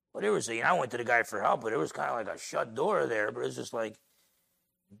 But I went to the guy for help, but it was kind of like a shut door there. But it was just like,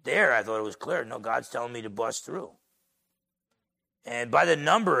 I thought it was clear. No, God's telling me to bust through. And by the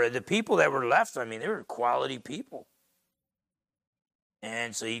number of the people that were left, I mean, they were quality people.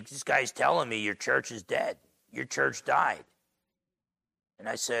 And so this guy's telling me, your church is dead. Your church died. And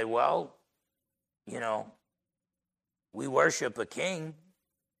I said, well, you know, we worship a king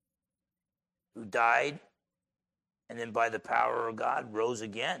who died and then by the power of God rose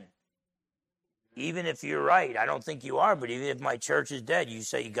again. Even if you're right, I don't think you are, but even if my church is dead, you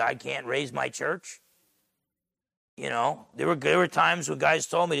say God can't raise my church? You know, there were times when guys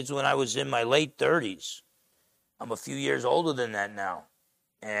told me, this is when I was in my late 30s. I'm a few years older than that now.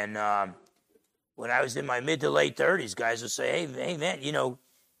 And when I was in my mid to late 30s, guys would say, hey, man, you know,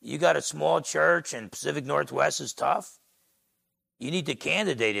 you got a small church and Pacific Northwest is tough. You need to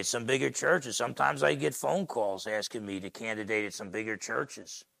candidate at some bigger churches. Sometimes I get phone calls asking me to candidate at some bigger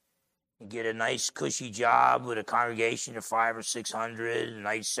churches and get a nice cushy job with a congregation of 500 or 600, a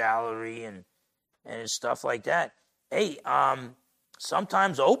nice salary and stuff like that. Hey,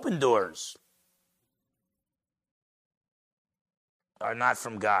 sometimes open doors are not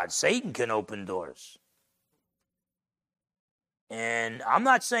from God. Satan can open doors. And I'm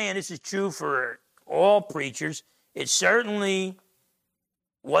not saying this is true for all preachers. It certainly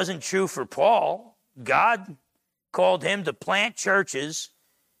wasn't true for Paul. God called him to plant churches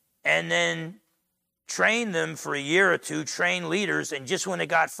and then train them for a year or two, train leaders, and just when it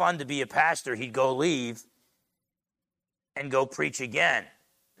got fun to be a pastor, he'd go leave and go preach again.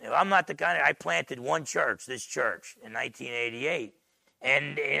 I'm not the kind I planted one church, this church, in 1988.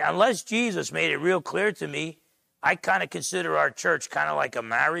 And unless Jesus made it real clear to me, I kind of consider our church kind of like a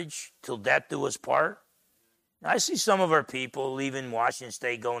marriage till death do us part. Now, I see some of our people leaving Washington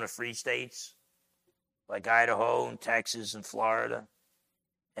State, going to free states, like Idaho and Texas and Florida.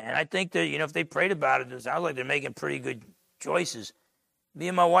 And I think that, you know, if they prayed about it, it sounds like they're making pretty good choices. Me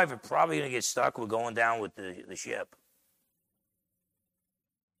and my wife are probably going to get stuck with going down with the ship.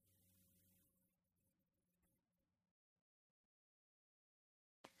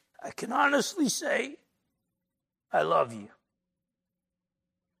 I can honestly say, I love you.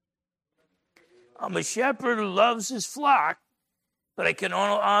 I'm a shepherd who loves his flock, but I can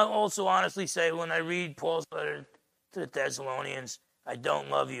also honestly say when I read Paul's letter to the Thessalonians, I don't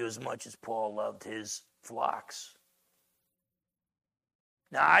love you as much as Paul loved his flocks.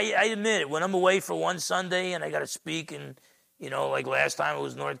 Now, I admit it, when I'm away for one Sunday and I got to speak and, you know, like last time it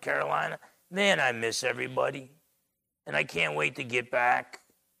was North Carolina, man, I miss everybody. And I can't wait to get back.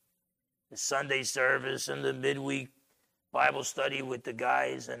 The Sunday service and the midweek Bible study with the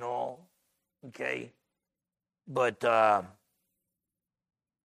guys and all, okay? But,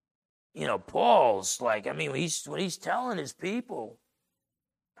 you know, Paul's like, I mean, when he's telling his people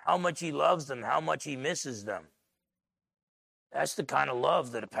how much he loves them, how much he misses them, that's the kind of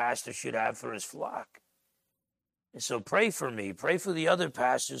love that a pastor should have for his flock. And so pray for me. Pray for the other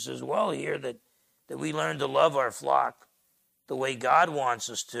pastors as well here that we learn to love our flock the way God wants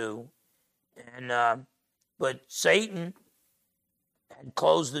us to. And but Satan had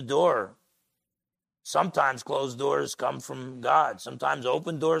closed the door. Sometimes closed doors come from God. Sometimes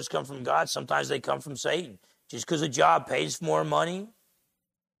open doors come from God. Sometimes they come from Satan. Just because a job pays more money,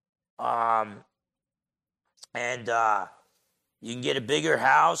 and you can get a bigger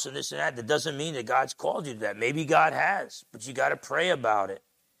house and this and that doesn't mean that God's called you to that. Maybe God has, but you got to pray about it.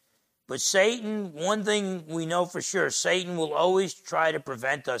 But Satan, one thing we know for sure, Satan will always try to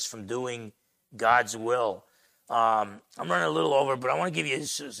prevent us from doing God's will. I'm running a little over, but I want to give you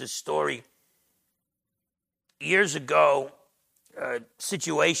this story. Years ago, a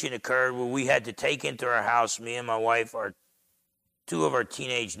situation occurred where we had to take into our house, me and my wife, two of our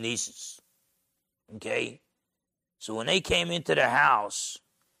teenage nieces. Okay? So when they came into the house,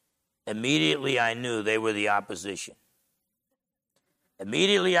 immediately I knew they were the opposition.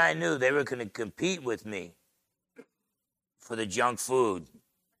 Immediately I knew they were going to compete with me for the junk food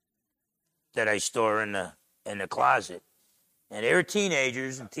that I store in the closet. And they were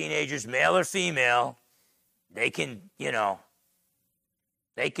teenagers, and teenagers, male or female, they can,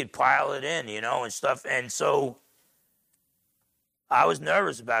 they could pile it in, and stuff. And so I was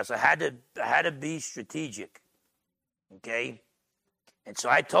nervous about it. So I had to be strategic. Okay? And so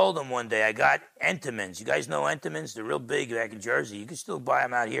I told them one day, I got Entenmann's. You guys know Entenmann's? They're real big back in Jersey. You can still buy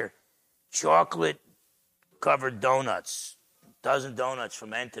them out here. Chocolate-covered donuts. A dozen donuts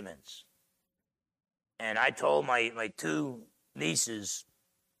from Entenmann's. And I told my two nieces,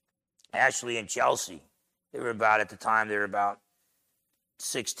 Ashley and Chelsea, at the time, they were about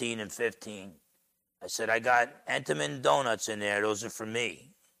 16 and 15. I said, I got Entenmann donuts in there. Those are for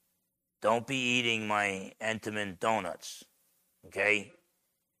me. Don't be eating my Entenmann donuts. Okay?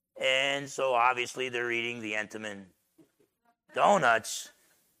 And so obviously they're eating the Entenmann donuts.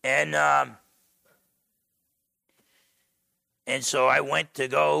 And so I went to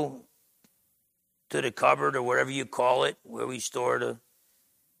go to the cupboard or whatever you call it, where we store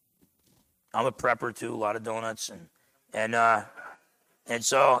I'm a prepper too, a lot of donuts. And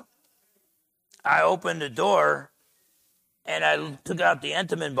so I opened the door and I took out the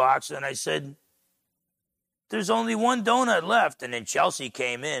Entenmann box and I said, there's only one donut left. And then Chelsea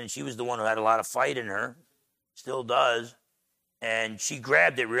came in. She was the one who had a lot of fight in her, still does. And she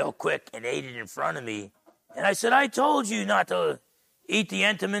grabbed it real quick and ate it in front of me. And I said, I told you not to eat the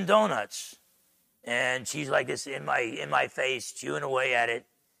Entenmann donuts. And she's like this in my face, chewing away at it.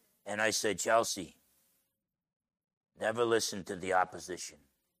 And I said, Chelsea, never listen to the opposition.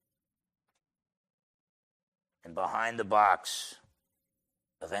 And behind the box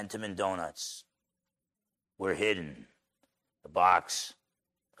of Entenmann donuts were hidden the box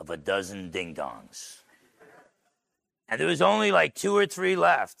of a dozen ding-dongs. And there was only like 2 or 3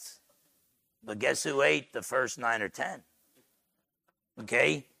 left. But guess who ate the first 9 or 10?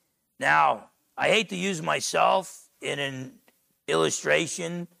 Okay? Now, I hate to use myself in an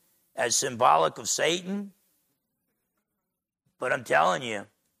illustration as symbolic of Satan, but I'm telling you,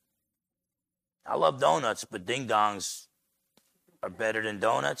 I love donuts, but ding-dongs are better than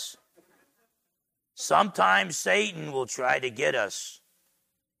donuts. Sometimes Satan will try to get us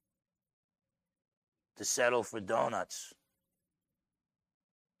to settle for donuts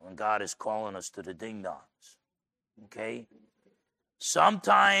when God is calling us to the ding-dongs. Okay?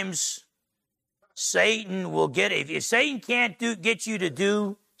 Sometimes Satan will if Satan can't get you to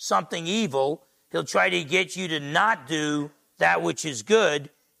do something evil, he'll try to get you to not do that which is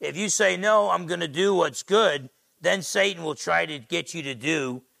good. If you say, no, I'm going to do what's good, then Satan will try to get you to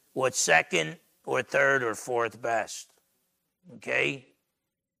do what's second or third or fourth best. Okay?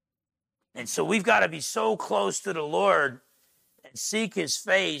 And so we've got to be so close to the Lord and seek his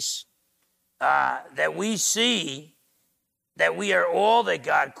face that we see that we are all that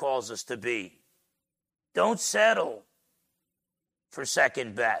God calls us to be. Don't settle for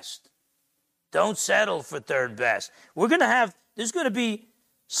second best. Don't settle for third best. There's going to be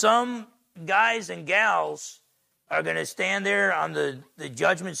some guys and gals are going to stand there on the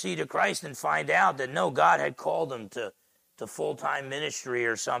judgment seat of Christ and find out that no, God had called them to full-time ministry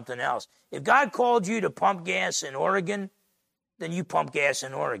or something else. If God called you to pump gas in Oregon, then you pump gas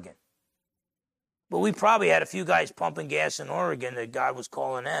in Oregon. But we probably had a few guys pumping gas in Oregon that God was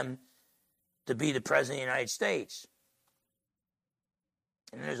calling them to be the president of the United States.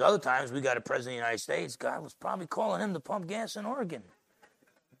 And there's other times we got a president of the United States, God was probably calling him to pump gas in Oregon.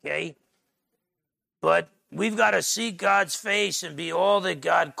 Okay? But we've got to seek God's face and be all that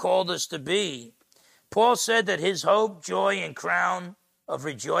God called us to be. Paul said that his hope, joy, and crown of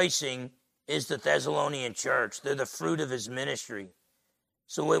rejoicing is the Thessalonian church. They're the fruit of his ministry.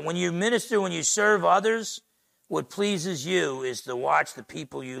 So when you minister, when you serve others, what pleases you is to watch the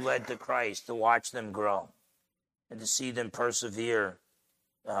people you led to Christ, to watch them grow, and to see them persevere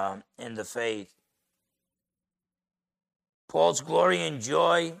in the faith. Paul's glory and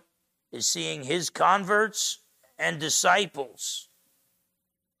joy is seeing his converts and disciples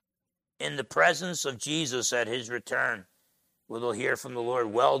in the presence of Jesus at his return, where they'll hear from the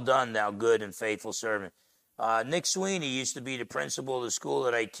Lord, well done, thou good and faithful servant. Nick Sweeney used to be the principal of the school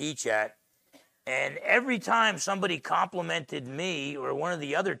that I teach at, and every time somebody complimented me or one of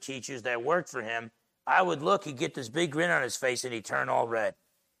the other teachers that worked for him, I would look, he'd get this big grin on his face, and he'd turn all red.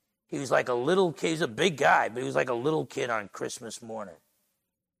 He was like a little kid. He's a big guy, but he was like a little kid on Christmas morning.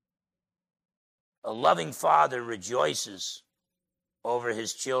 A loving father rejoices over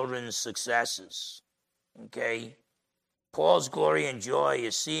his children's successes. Okay? Paul's glory and joy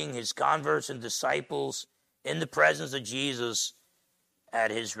is seeing his converts and disciples in the presence of Jesus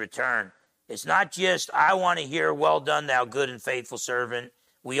at his return. It's not just, I want to hear, well done, thou good and faithful servant.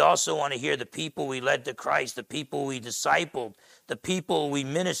 We also want to hear the people we led to Christ, the people we discipled, the people we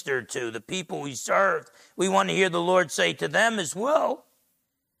ministered to, the people we served. We want to hear the Lord say to them as well,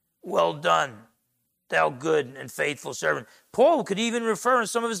 well done, thou good and faithful servant. Paul could even refer in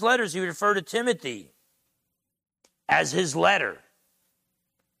some of his letters, he would refer to Timothy as his letter.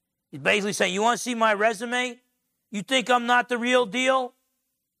 He's basically saying, you want to see my resume? You think I'm not the real deal?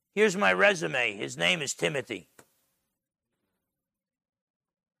 Here's my resume. His name is Timothy.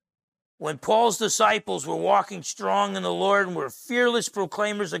 When Paul's disciples were walking strong in the Lord and were fearless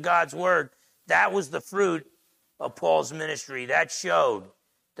proclaimers of God's word, that was the fruit of Paul's ministry. That showed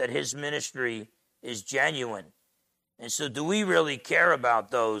that his ministry is genuine. And so do we really care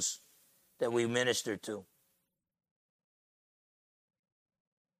about those that we minister to?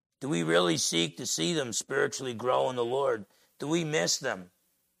 Do we really seek to see them spiritually grow in the Lord? Do we miss them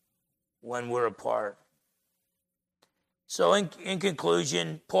when we're apart? So in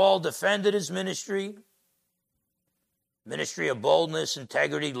conclusion, Paul defended his ministry of boldness,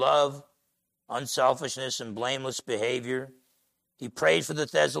 integrity, love, unselfishness, and blameless behavior. He prayed for the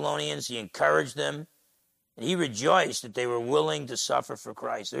Thessalonians, he encouraged them, and he rejoiced that they were willing to suffer for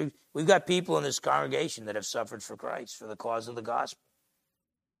Christ. We've got people in this congregation that have suffered for Christ, for the cause of the gospel.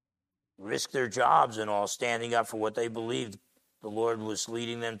 Risked their jobs and all, standing up for what they believed the Lord was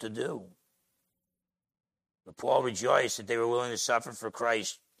leading them to do. But Paul rejoiced that they were willing to suffer for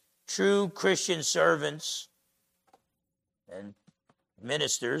Christ. True Christian servants and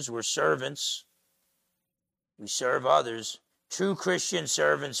ministers were servants. We serve others. True Christian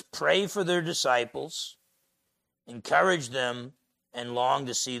servants pray for their disciples, encourage them, and long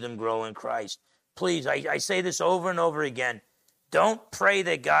to see them grow in Christ. Please, I say this over and over again. Don't pray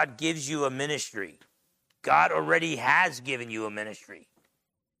that God gives you a ministry. God already has given you a ministry.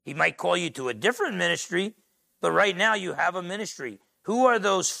 He might call you to a different ministry, but right now you have a ministry. Who are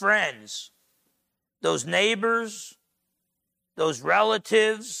those friends, those neighbors, those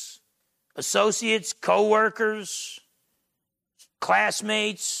relatives, associates, co-workers,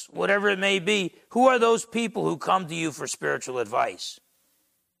 classmates, whatever it may be? Who are those people who come to you for spiritual advice?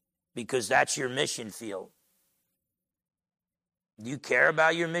 Because that's your mission field. Do you care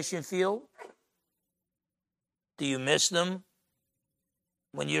about your mission field? Do you miss them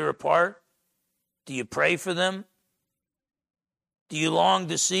when you're apart? Do you pray for them? Do you long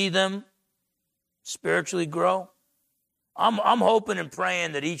to see them spiritually grow? I'm hoping and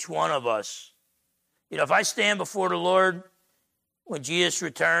praying that each one of us, if I stand before the Lord when Jesus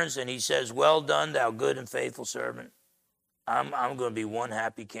returns and he says, well done, thou good and faithful servant, I'm going to be one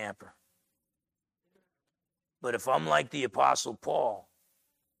happy camper. But if I'm like the Apostle Paul,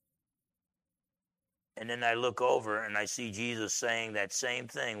 and then I look over and I see Jesus saying that same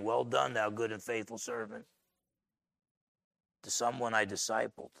thing, well done, thou good and faithful servant, to someone I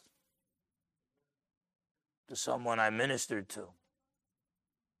discipled, to someone I ministered to.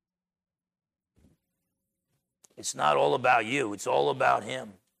 It's not all about you. It's all about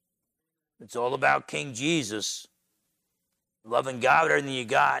him. It's all about King Jesus, loving God with everything you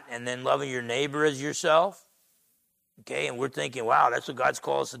got, and then loving your neighbor as yourself. Okay, and we're thinking, wow, that's what God's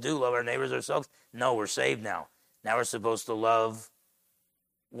called us to do, love our neighbors ourselves. No, we're saved now. Now we're supposed to love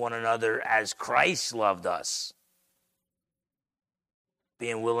one another as Christ loved us,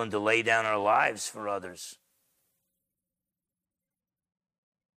 being willing to lay down our lives for others.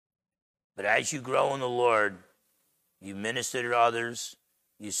 But as you grow in the Lord, you minister to others,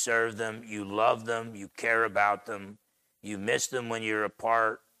 you serve them, you love them, you care about them, you miss them when you're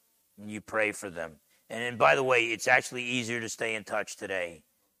apart, and you pray for them. And by the way, it's actually easier to stay in touch today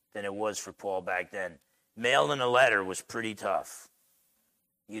than it was for Paul back then. Mailing a letter was pretty tough.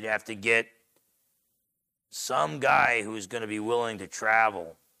 You'd have to get some guy who's going to be willing to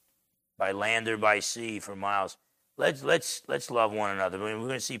travel by land or by sea for miles. Let's love one another. We're going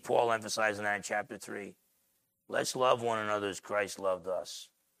to see Paul emphasizing that in chapter 3. Let's love one another as Christ loved us.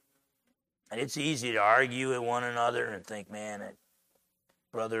 And it's easy to argue with one another and think, man, that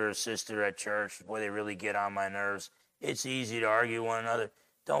brother or sister at church, boy, they really get on my nerves. It's easy to argue with one another.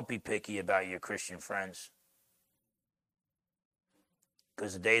 Don't be picky about your Christian friends.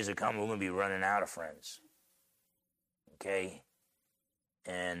 Because the days are coming, we're going to be running out of friends. Okay?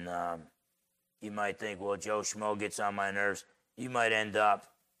 And you might think, well, Joe Schmo gets on my nerves. You might end up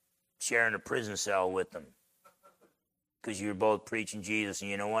sharing a prison cell with them. Because you're both preaching Jesus,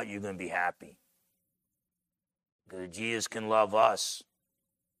 and you know what? You're going to be happy. Because Jesus can love us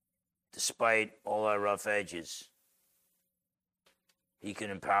despite all our rough edges. He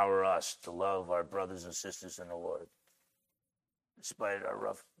can empower us to love our brothers and sisters in the Lord. despite our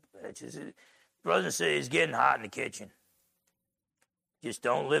rough edges. Brothers and sisters, it's getting hot in the kitchen. Just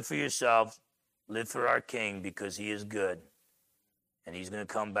don't live for yourself. Live for our King, because he is good. And he's going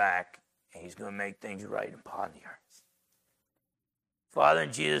to come back, and he's going to make things right upon the earth. Father,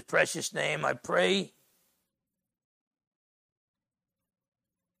 in Jesus' precious name, I pray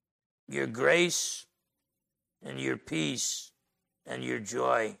your grace and your peace and your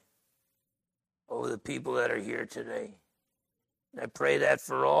joy over the people that are here today. And I pray that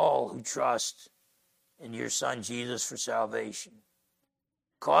for all who trust in your Son Jesus for salvation.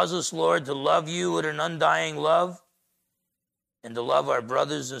 Cause us, Lord, to love you with an undying love and to love our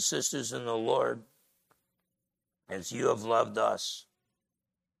brothers and sisters in the Lord as you have loved us.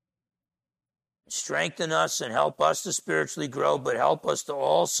 Strengthen us and help us to spiritually grow, but help us to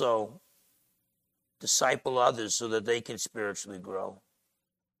also disciple others so that they can spiritually grow.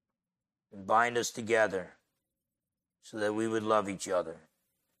 And bind us together so that we would love each other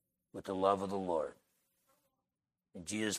with the love of the Lord. In Jesus'